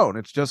Stallone.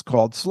 It's just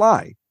called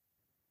Sly.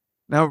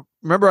 Now,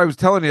 remember I was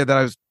telling you that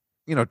I was,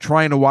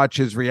 trying to watch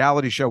his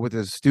reality show with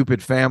his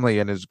stupid family,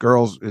 and his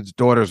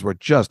daughters were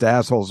just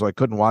assholes, so I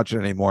couldn't watch it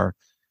anymore.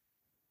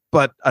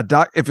 But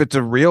if it's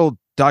a real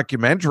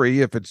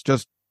documentary, I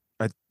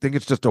think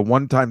it's just a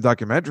one-time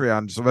documentary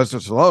on Sylvester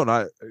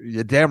Stallone,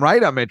 you're damn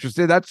right I'm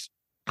interested. That's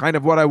kind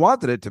of what I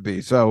wanted it to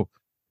be. So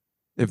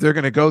if they're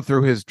going to go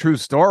through his true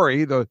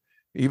story,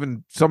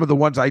 even some of the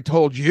ones I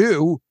told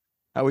you,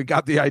 how we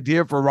got the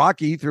idea for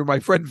Rocky through my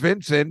friend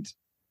Vincent,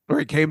 where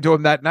he came to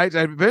him that night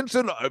and said,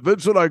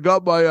 Vincent, I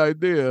got my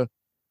idea.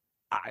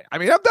 I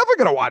mean, I'm definitely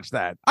going to watch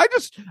that. I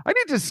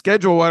need to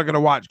schedule what I'm going to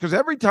watch, because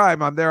every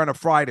time I'm there on a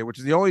Friday, which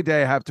is the only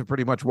day I have to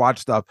pretty much watch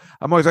stuff,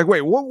 I'm always like,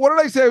 wait, what did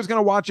I say I was going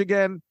to watch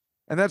again?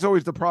 And that's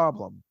always the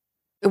problem.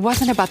 It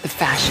wasn't about the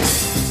fashion.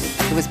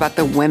 It was about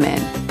the women.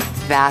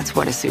 That's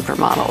what a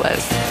supermodel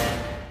is.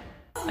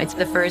 It's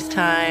the first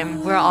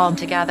time we're all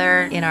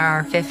together in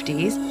our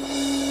 50s.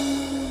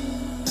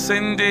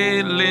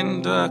 Cindy,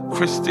 Linda,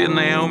 Christy, and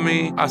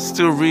Naomi are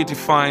still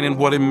redefining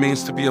what it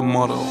means to be a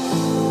model.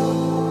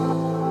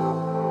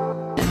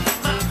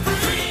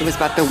 It was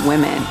about the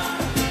women.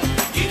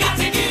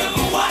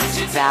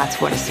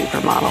 That's what a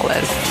supermodel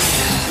is.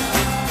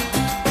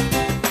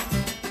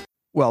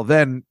 Well,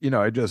 then,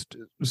 I just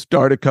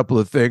start a couple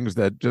of things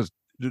that just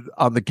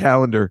on the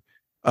calendar,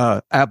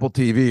 Apple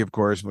TV, of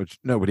course, which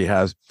nobody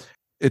has.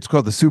 It's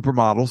called The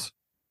Supermodels.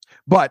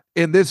 But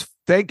in this,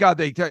 thank God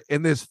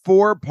in this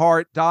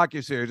 4-part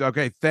docuseries,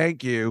 okay,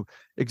 thank you,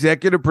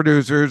 executive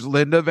producers,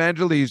 Linda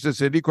Evangelista,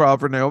 Cindy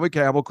Crawford, Naomi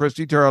Campbell,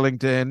 Christy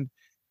Turlington,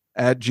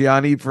 at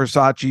Gianni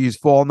Versace's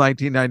fall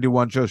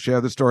 1991 show,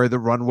 share the story of the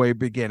runway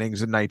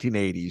beginnings in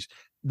 1980s.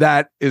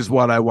 That is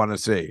what I want to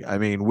see. I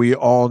mean, we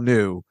all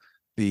knew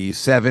the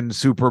 7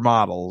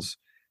 supermodels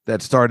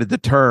that started the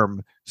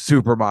term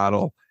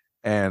supermodel,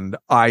 and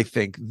I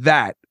think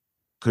that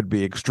could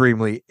be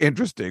extremely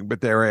interesting. But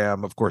there I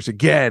am, of course,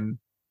 again.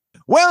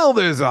 Well,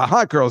 there's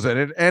hot girls in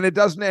it, and it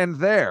doesn't end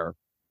there.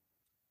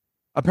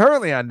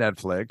 Apparently on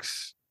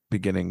Netflix,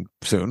 beginning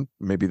soon,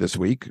 maybe this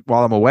week,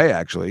 while I'm away,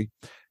 actually,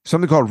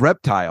 something called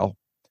Reptile.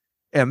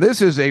 And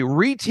this is a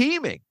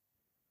reteaming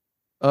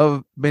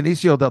of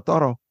Benicio del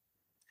Toro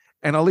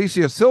and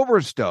Alicia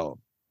Silverstone,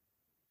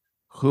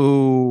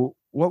 who,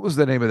 what was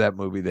the name of that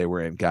movie they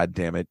were in? God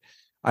damn it.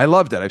 I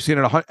loved it. I've seen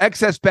it.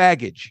 Excess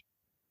Baggage.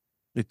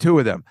 The two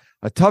of them.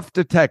 A tough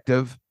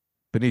detective,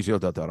 Benicio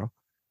del Toro,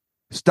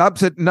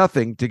 stops at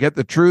nothing to get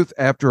the truth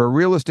after a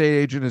real estate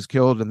agent is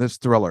killed in this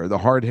thriller. The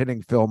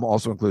hard-hitting film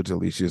also includes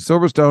Alicia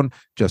Silverstone,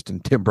 Justin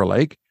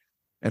Timberlake,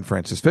 and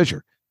Francis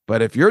Fisher.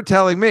 But if you're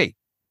telling me,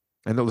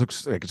 and it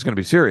looks like it's going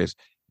to be serious,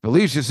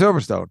 Alicia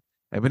Silverstone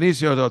and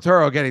Benicio del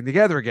Toro getting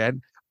together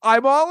again,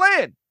 I'm all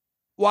in.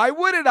 Why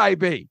wouldn't I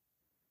be?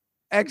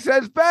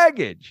 Excess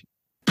Baggage.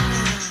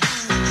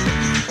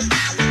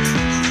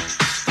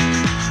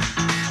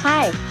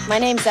 Hi, my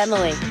name's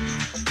Emily.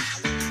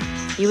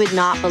 You would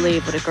not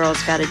believe what a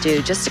girl's got to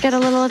do just to get a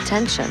little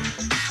attention.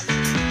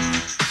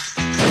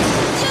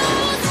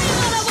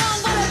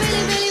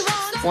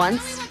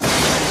 Once,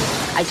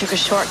 I took a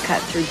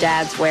shortcut through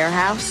Dad's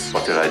warehouse.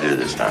 What did I do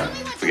this time?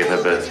 Forget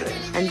her birthday.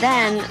 And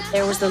then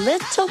there was a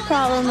little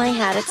problem I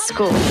had at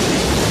school.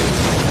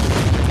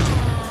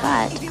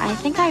 But I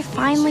think I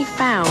finally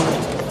found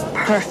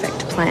a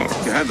perfect plan.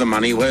 You have the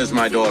money. Where's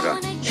my daughter?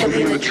 She'll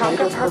be in the trunk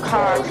of her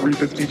car.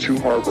 352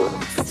 Harbor.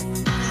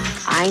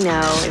 I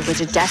know, it was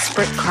a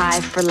desperate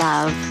cry for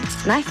love,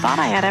 and I thought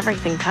I had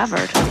everything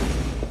covered.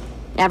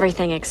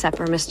 Everything except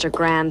for Mr.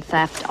 Grand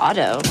Theft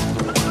Auto.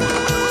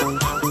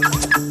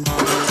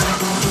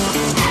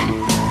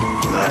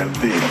 Not a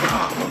big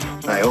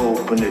problem. I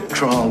open the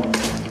trunk,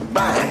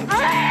 bang!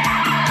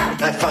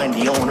 I find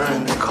the owner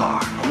in the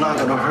car. I'm not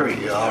gonna hurt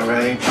you, all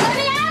right? Let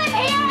me out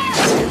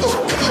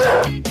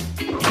of here!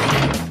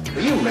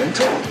 Are you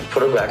mental?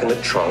 Put her back in the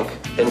trunk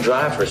and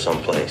drive her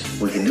someplace.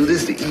 We can do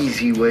this the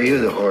easy way or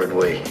the hard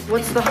way.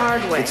 What's the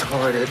hard way? It's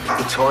harder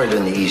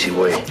than the easy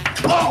way.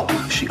 Oh!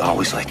 She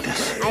always like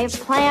this. I have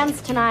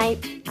plans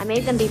tonight. I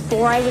made them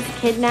before I was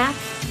kidnapped.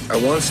 I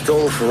once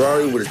stole a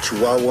Ferrari with a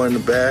Chihuahua in the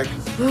back.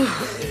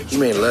 He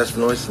made less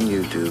noise than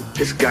you do.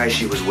 This guy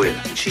she was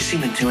with, she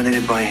seemed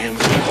intimidated by him.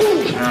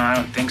 No, I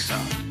don't think so.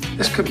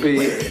 This could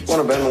be one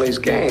of Emily's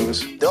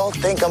games. Don't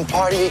think I'm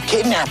part of your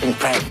kidnapping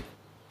prank.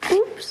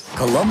 Oops.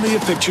 Columbia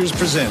Pictures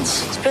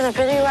presents. It's been a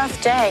pretty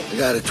rough day. I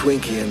got a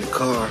Twinkie in the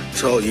car.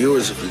 It's all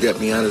yours if you get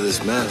me out of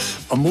this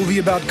mess. A movie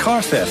about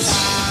car thefts.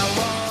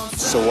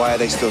 So why are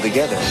they still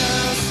together?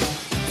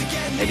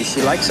 Maybe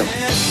she likes him.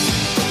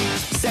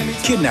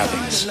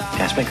 Kidnappings.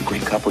 Guys make a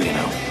great couple, you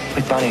know.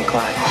 Like Bonnie and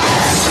Clyde.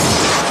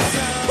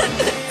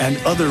 And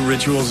other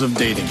rituals of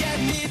dating.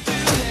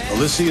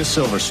 Alicia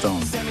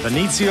Silverstone.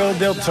 Benicio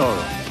del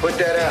Toro. Put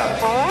that out.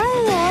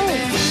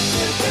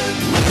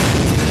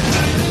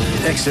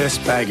 Excess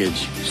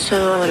Baggage.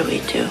 So what do we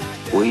do?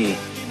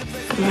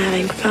 I'm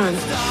having fun.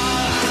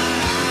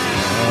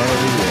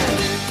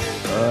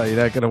 Oh, you're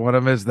not going to want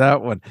to miss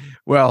that one.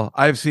 Well,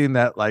 I've seen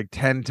that like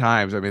 10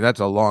 times. I mean, that's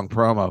a long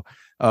promo.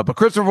 But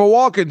Christopher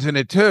Walken's in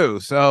it too,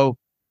 so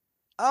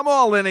I'm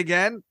all in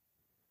again.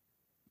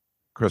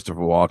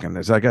 Christopher Walken.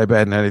 Is that guy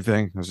bad in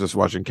anything? I was just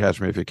watching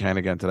Catch Me If You Can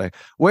again today.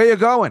 Where you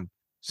going?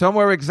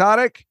 Somewhere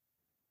exotic?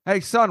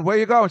 Hey, son, where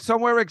you going?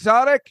 Somewhere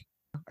exotic?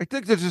 I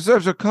think this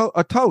deserves a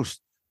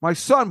toast. My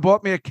son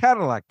bought me a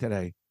Cadillac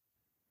today.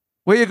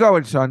 Where you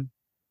going, son?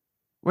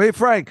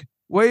 Frank,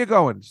 where you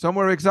going?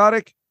 Somewhere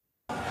exotic?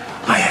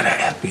 I had an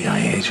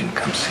FBI agent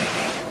come see me.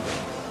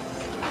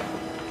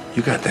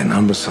 You got that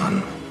number,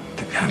 son.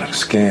 They're kind of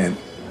scared.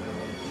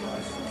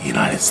 The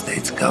United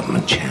States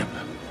government champ.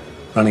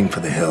 Running for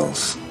the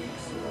hills.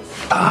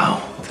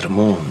 Pow, to the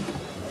moon.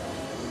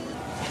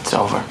 It's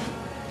over.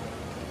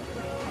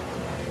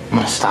 I'm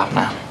gonna stop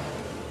now.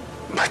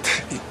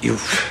 But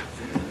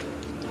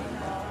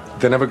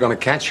they're never gonna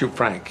catch you,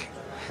 Frank.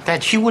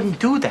 Dad, she wouldn't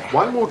do that.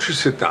 Why won't you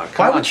sit down?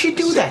 Why would she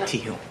do that to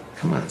you?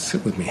 Come on,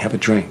 sit with me. Have a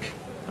drink.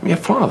 I'm your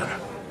father.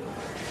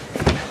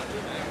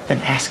 Then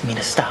ask me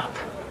to stop.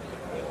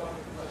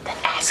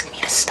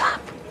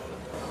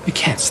 You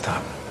can't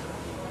stop.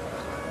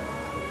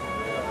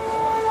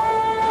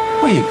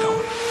 Where you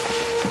going?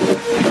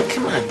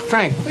 Come on,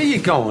 Frank, where you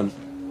going?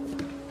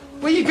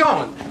 Where you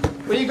going?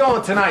 Where you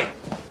going tonight?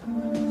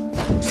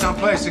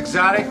 Someplace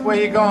exotic? Where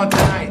you going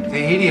tonight?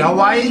 Tahiti,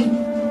 Hawaii?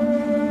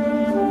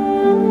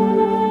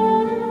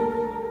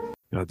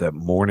 that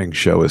morning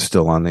show is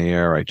still on the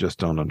air. I just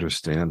don't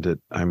understand it.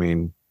 I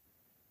mean,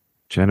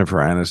 Jennifer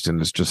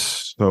Aniston is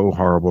just so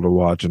horrible to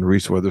watch, and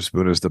Reese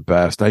Witherspoon is the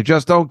best. I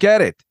just don't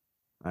get it.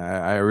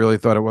 I really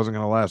thought it wasn't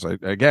going to last.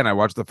 I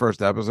watched the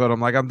first episode. I'm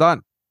like, I'm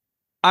done.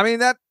 I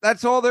mean,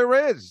 that's all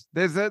there is.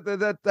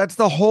 That's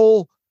the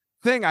whole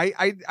thing.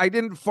 I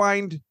didn't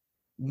find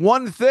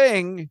one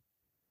thing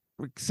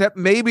except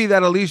maybe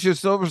that Alicia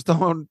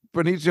Silverstone,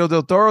 Benicio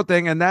del Toro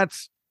thing, and that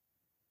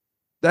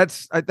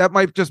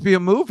might just be a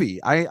movie.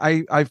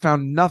 I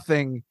found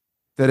nothing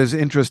that is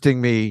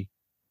interesting me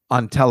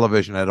on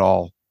television at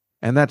all,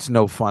 and that's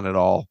no fun at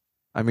all.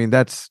 I mean,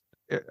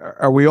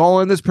 are we all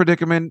in this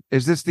predicament?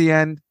 Is this the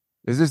end?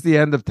 Is this the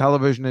end of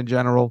television in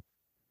general?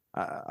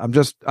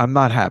 I'm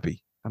not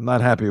happy. I'm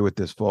not happy with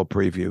this fall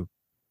preview.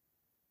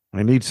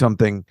 I need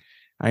something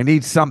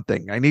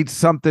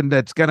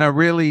that's going to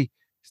really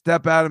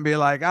step out and be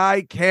like,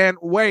 I can't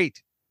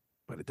wait.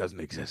 But it doesn't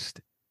exist.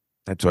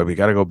 That's why we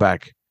got to go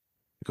back.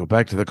 Go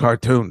back to the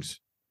cartoons.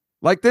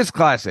 Like this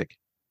classic.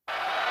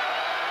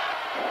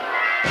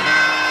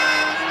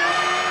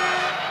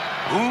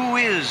 Who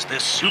is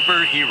this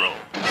superhero?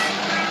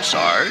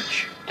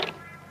 Sarge?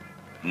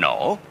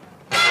 No.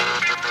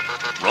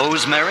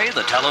 Rosemary,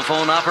 the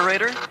telephone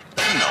operator?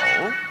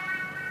 No.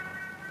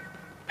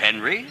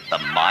 Henry, the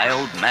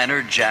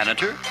mild-mannered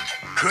janitor?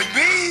 Could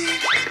be.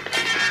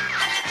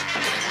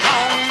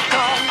 Hong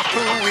Kong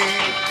Phooey,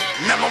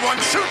 #1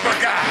 super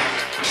guy.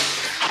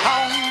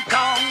 Hong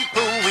Kong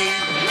Phooey,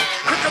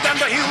 quicker than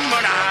the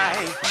human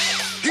eye.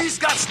 He's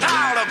got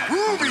style, a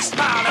groovy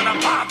smile, and a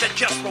mob that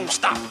just won't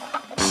stop.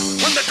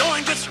 When the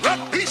going gets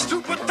rough, he's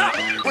super tough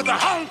with a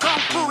Hong Kong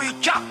Phooey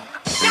chop.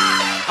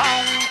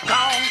 Hong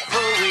Kong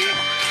Phooey,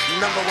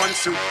 #1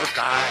 super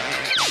guy.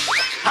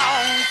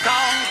 Hong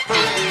Kong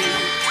Phooey,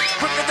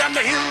 quicker than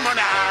the human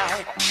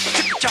eye.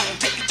 Tick-a-chong,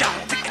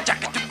 tick-a-chong, tick-a-chong,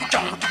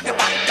 tick-a-chong,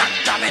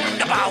 tick-a-chong, in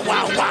the bow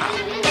wow wow.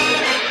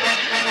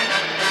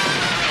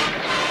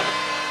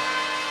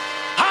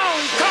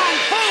 Hong Kong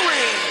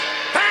Phooey,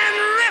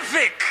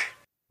 fanrific.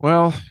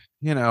 Well,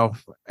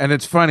 and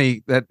it's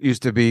funny, that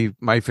used to be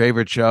my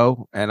favorite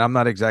show, and I'm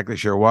not exactly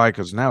sure why,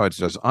 because now it's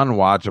just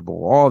unwatchable.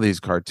 All these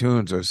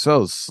cartoons are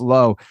so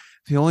slow.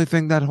 The only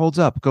thing that holds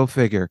up, go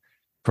figure,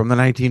 from the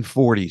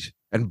 1940s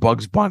and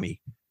Bugs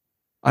Bunny.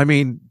 I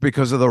mean,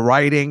 because of the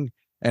writing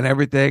and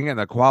everything and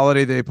the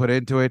quality they put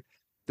into it,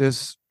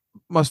 this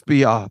must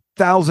be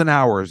 1,000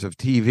 hours of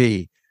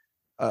TV,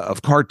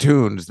 of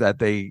cartoons that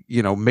they,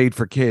 made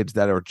for kids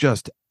that are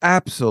just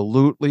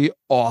absolutely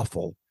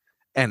awful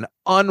and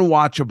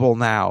unwatchable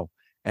now.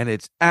 And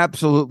it's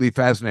absolutely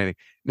fascinating.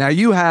 Now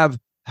you have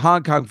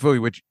Hong Kong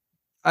Phooey, which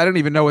I don't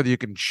even know whether you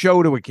can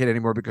show to a kid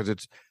anymore, because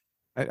it's,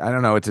 I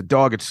don't know, it's a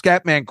dog. It's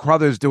Scatman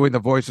Crothers doing the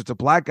voice. It's a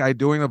black guy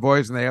doing the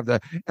voice, and they have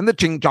the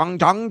ching chong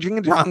chong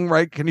ching chong,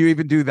 right? Can you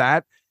even do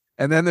that?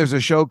 And then there's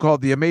a show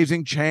called The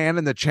Amazing Chan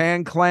and the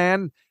Chan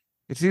Clan.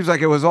 It seems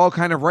like it was all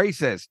kind of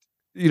racist.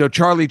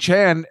 Charlie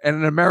Chan and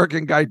an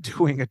American guy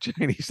doing a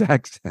Chinese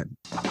accent.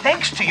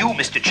 Thanks to you,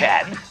 Mr.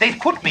 Chan, they've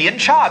put me in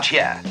charge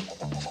here.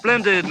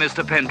 Splendid,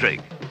 Mr.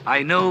 Pendrick.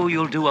 I know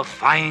you'll do a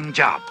fine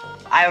job.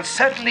 I'll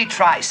certainly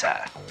try, sir.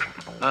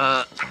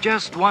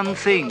 Just one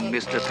thing,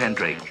 Mr.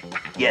 Pendrick.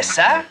 Yes,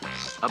 sir?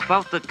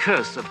 About the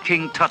curse of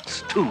King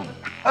Tut's tomb.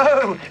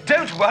 Oh,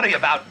 don't worry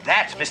about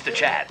that, Mr.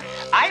 Chan.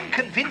 I'm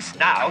convinced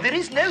now there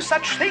is no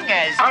such thing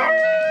as...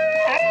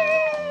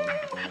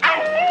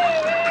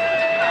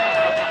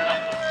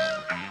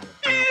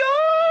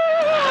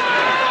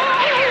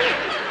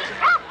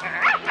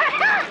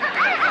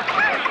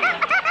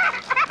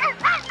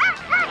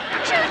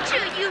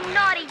 Choo-choo, you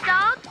naughty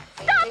dog!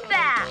 Stop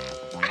that!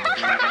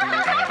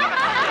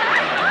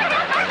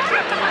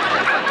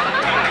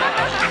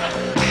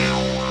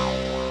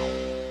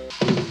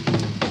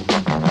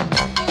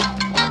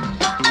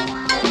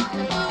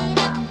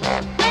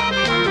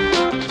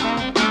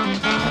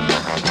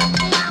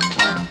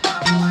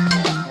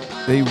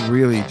 They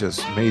really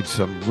just made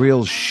some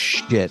real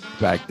shit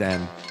back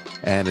then.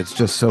 And it's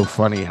just so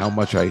funny how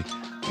much I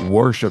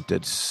worshipped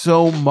it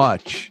so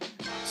much.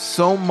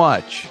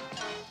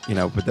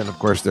 But then, of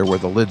course, there were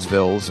the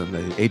Lidsvilles and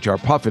the H.R.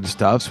 Puffin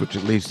stuffs, which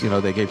at least,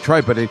 they gave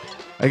Troy. But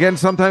again,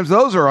 sometimes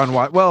those are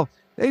unwatched. Well,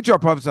 H.R.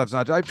 Puffin stuff's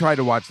not. I've tried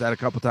to watch that a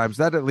couple times.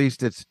 That at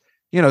least it's,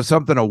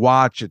 something to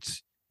watch.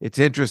 It's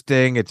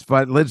interesting. It's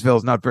fun.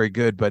 Lidsville's not very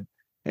good, but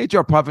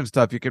H.R. Puffin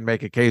stuff, you can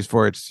make a case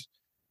for. It's,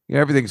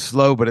 everything's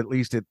slow, but at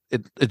least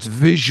it's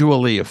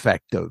visually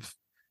effective,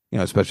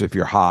 especially if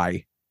you're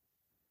high.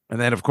 And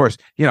then, of course,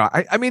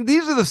 I mean,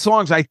 these are the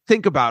songs I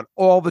think about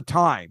all the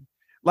time.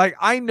 Like,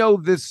 I know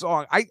this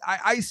song.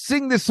 I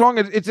sing this song.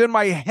 It's in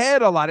my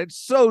head a lot. It's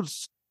so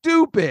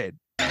stupid.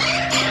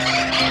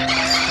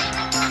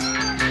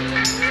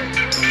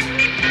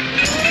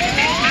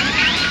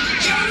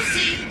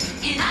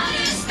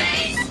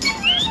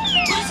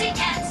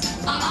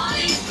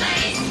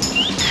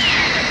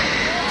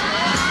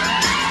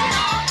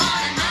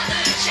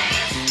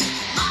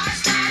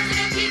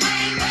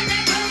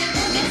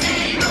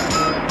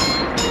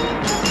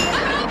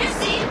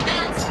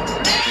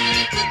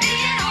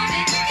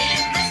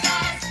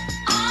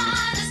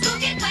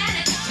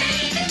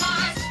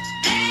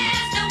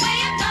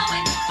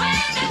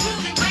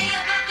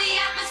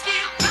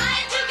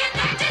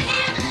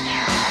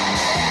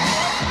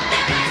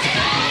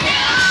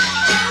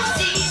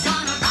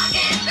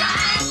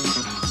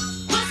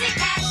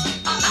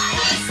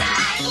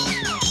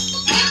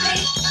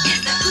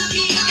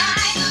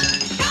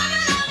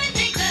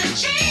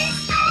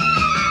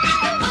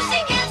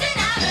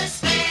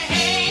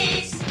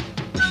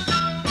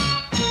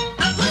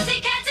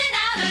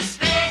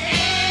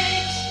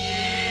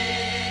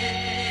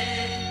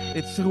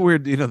 so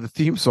weird. You know, the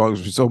theme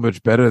songs were so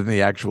much better than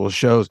the actual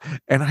shows.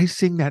 And I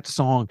sing that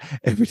song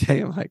every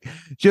day. I'm like,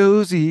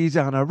 Josie's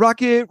on a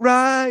rocket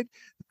ride.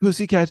 The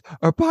Pussycats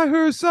are by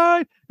her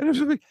side. And I'm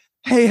just like,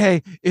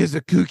 hey, is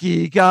a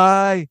kooky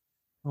guy.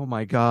 Oh,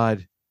 my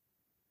God.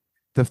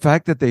 The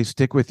fact that they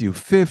stick with you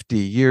 50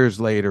 years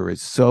later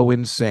is so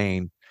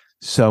insane.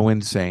 So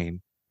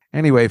insane.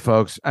 Anyway,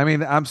 folks, I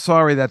mean, I'm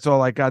sorry. That's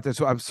all I got.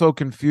 I'm so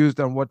confused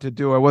on what to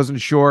do. I wasn't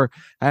sure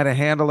how to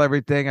handle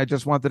everything. I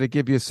just wanted to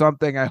give you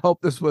something. I hope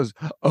this was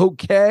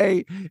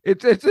okay.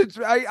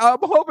 I'm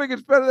hoping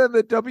it's better than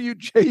the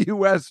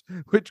WJUS,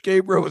 which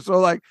Gabriel was so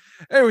like,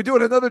 hey, we're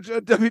doing another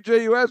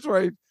WJUS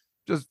where I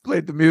just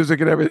played the music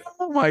and everything.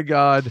 Oh, my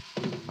God.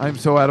 I'm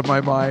so out of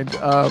my mind.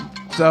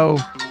 So,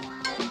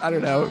 I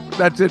don't know.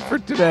 That's it for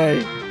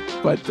today.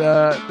 But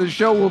the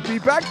show will be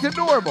back to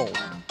normal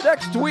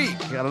next week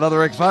on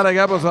another exciting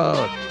episode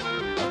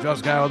of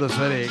Just Guy in the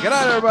City. Good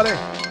night,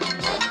 everybody.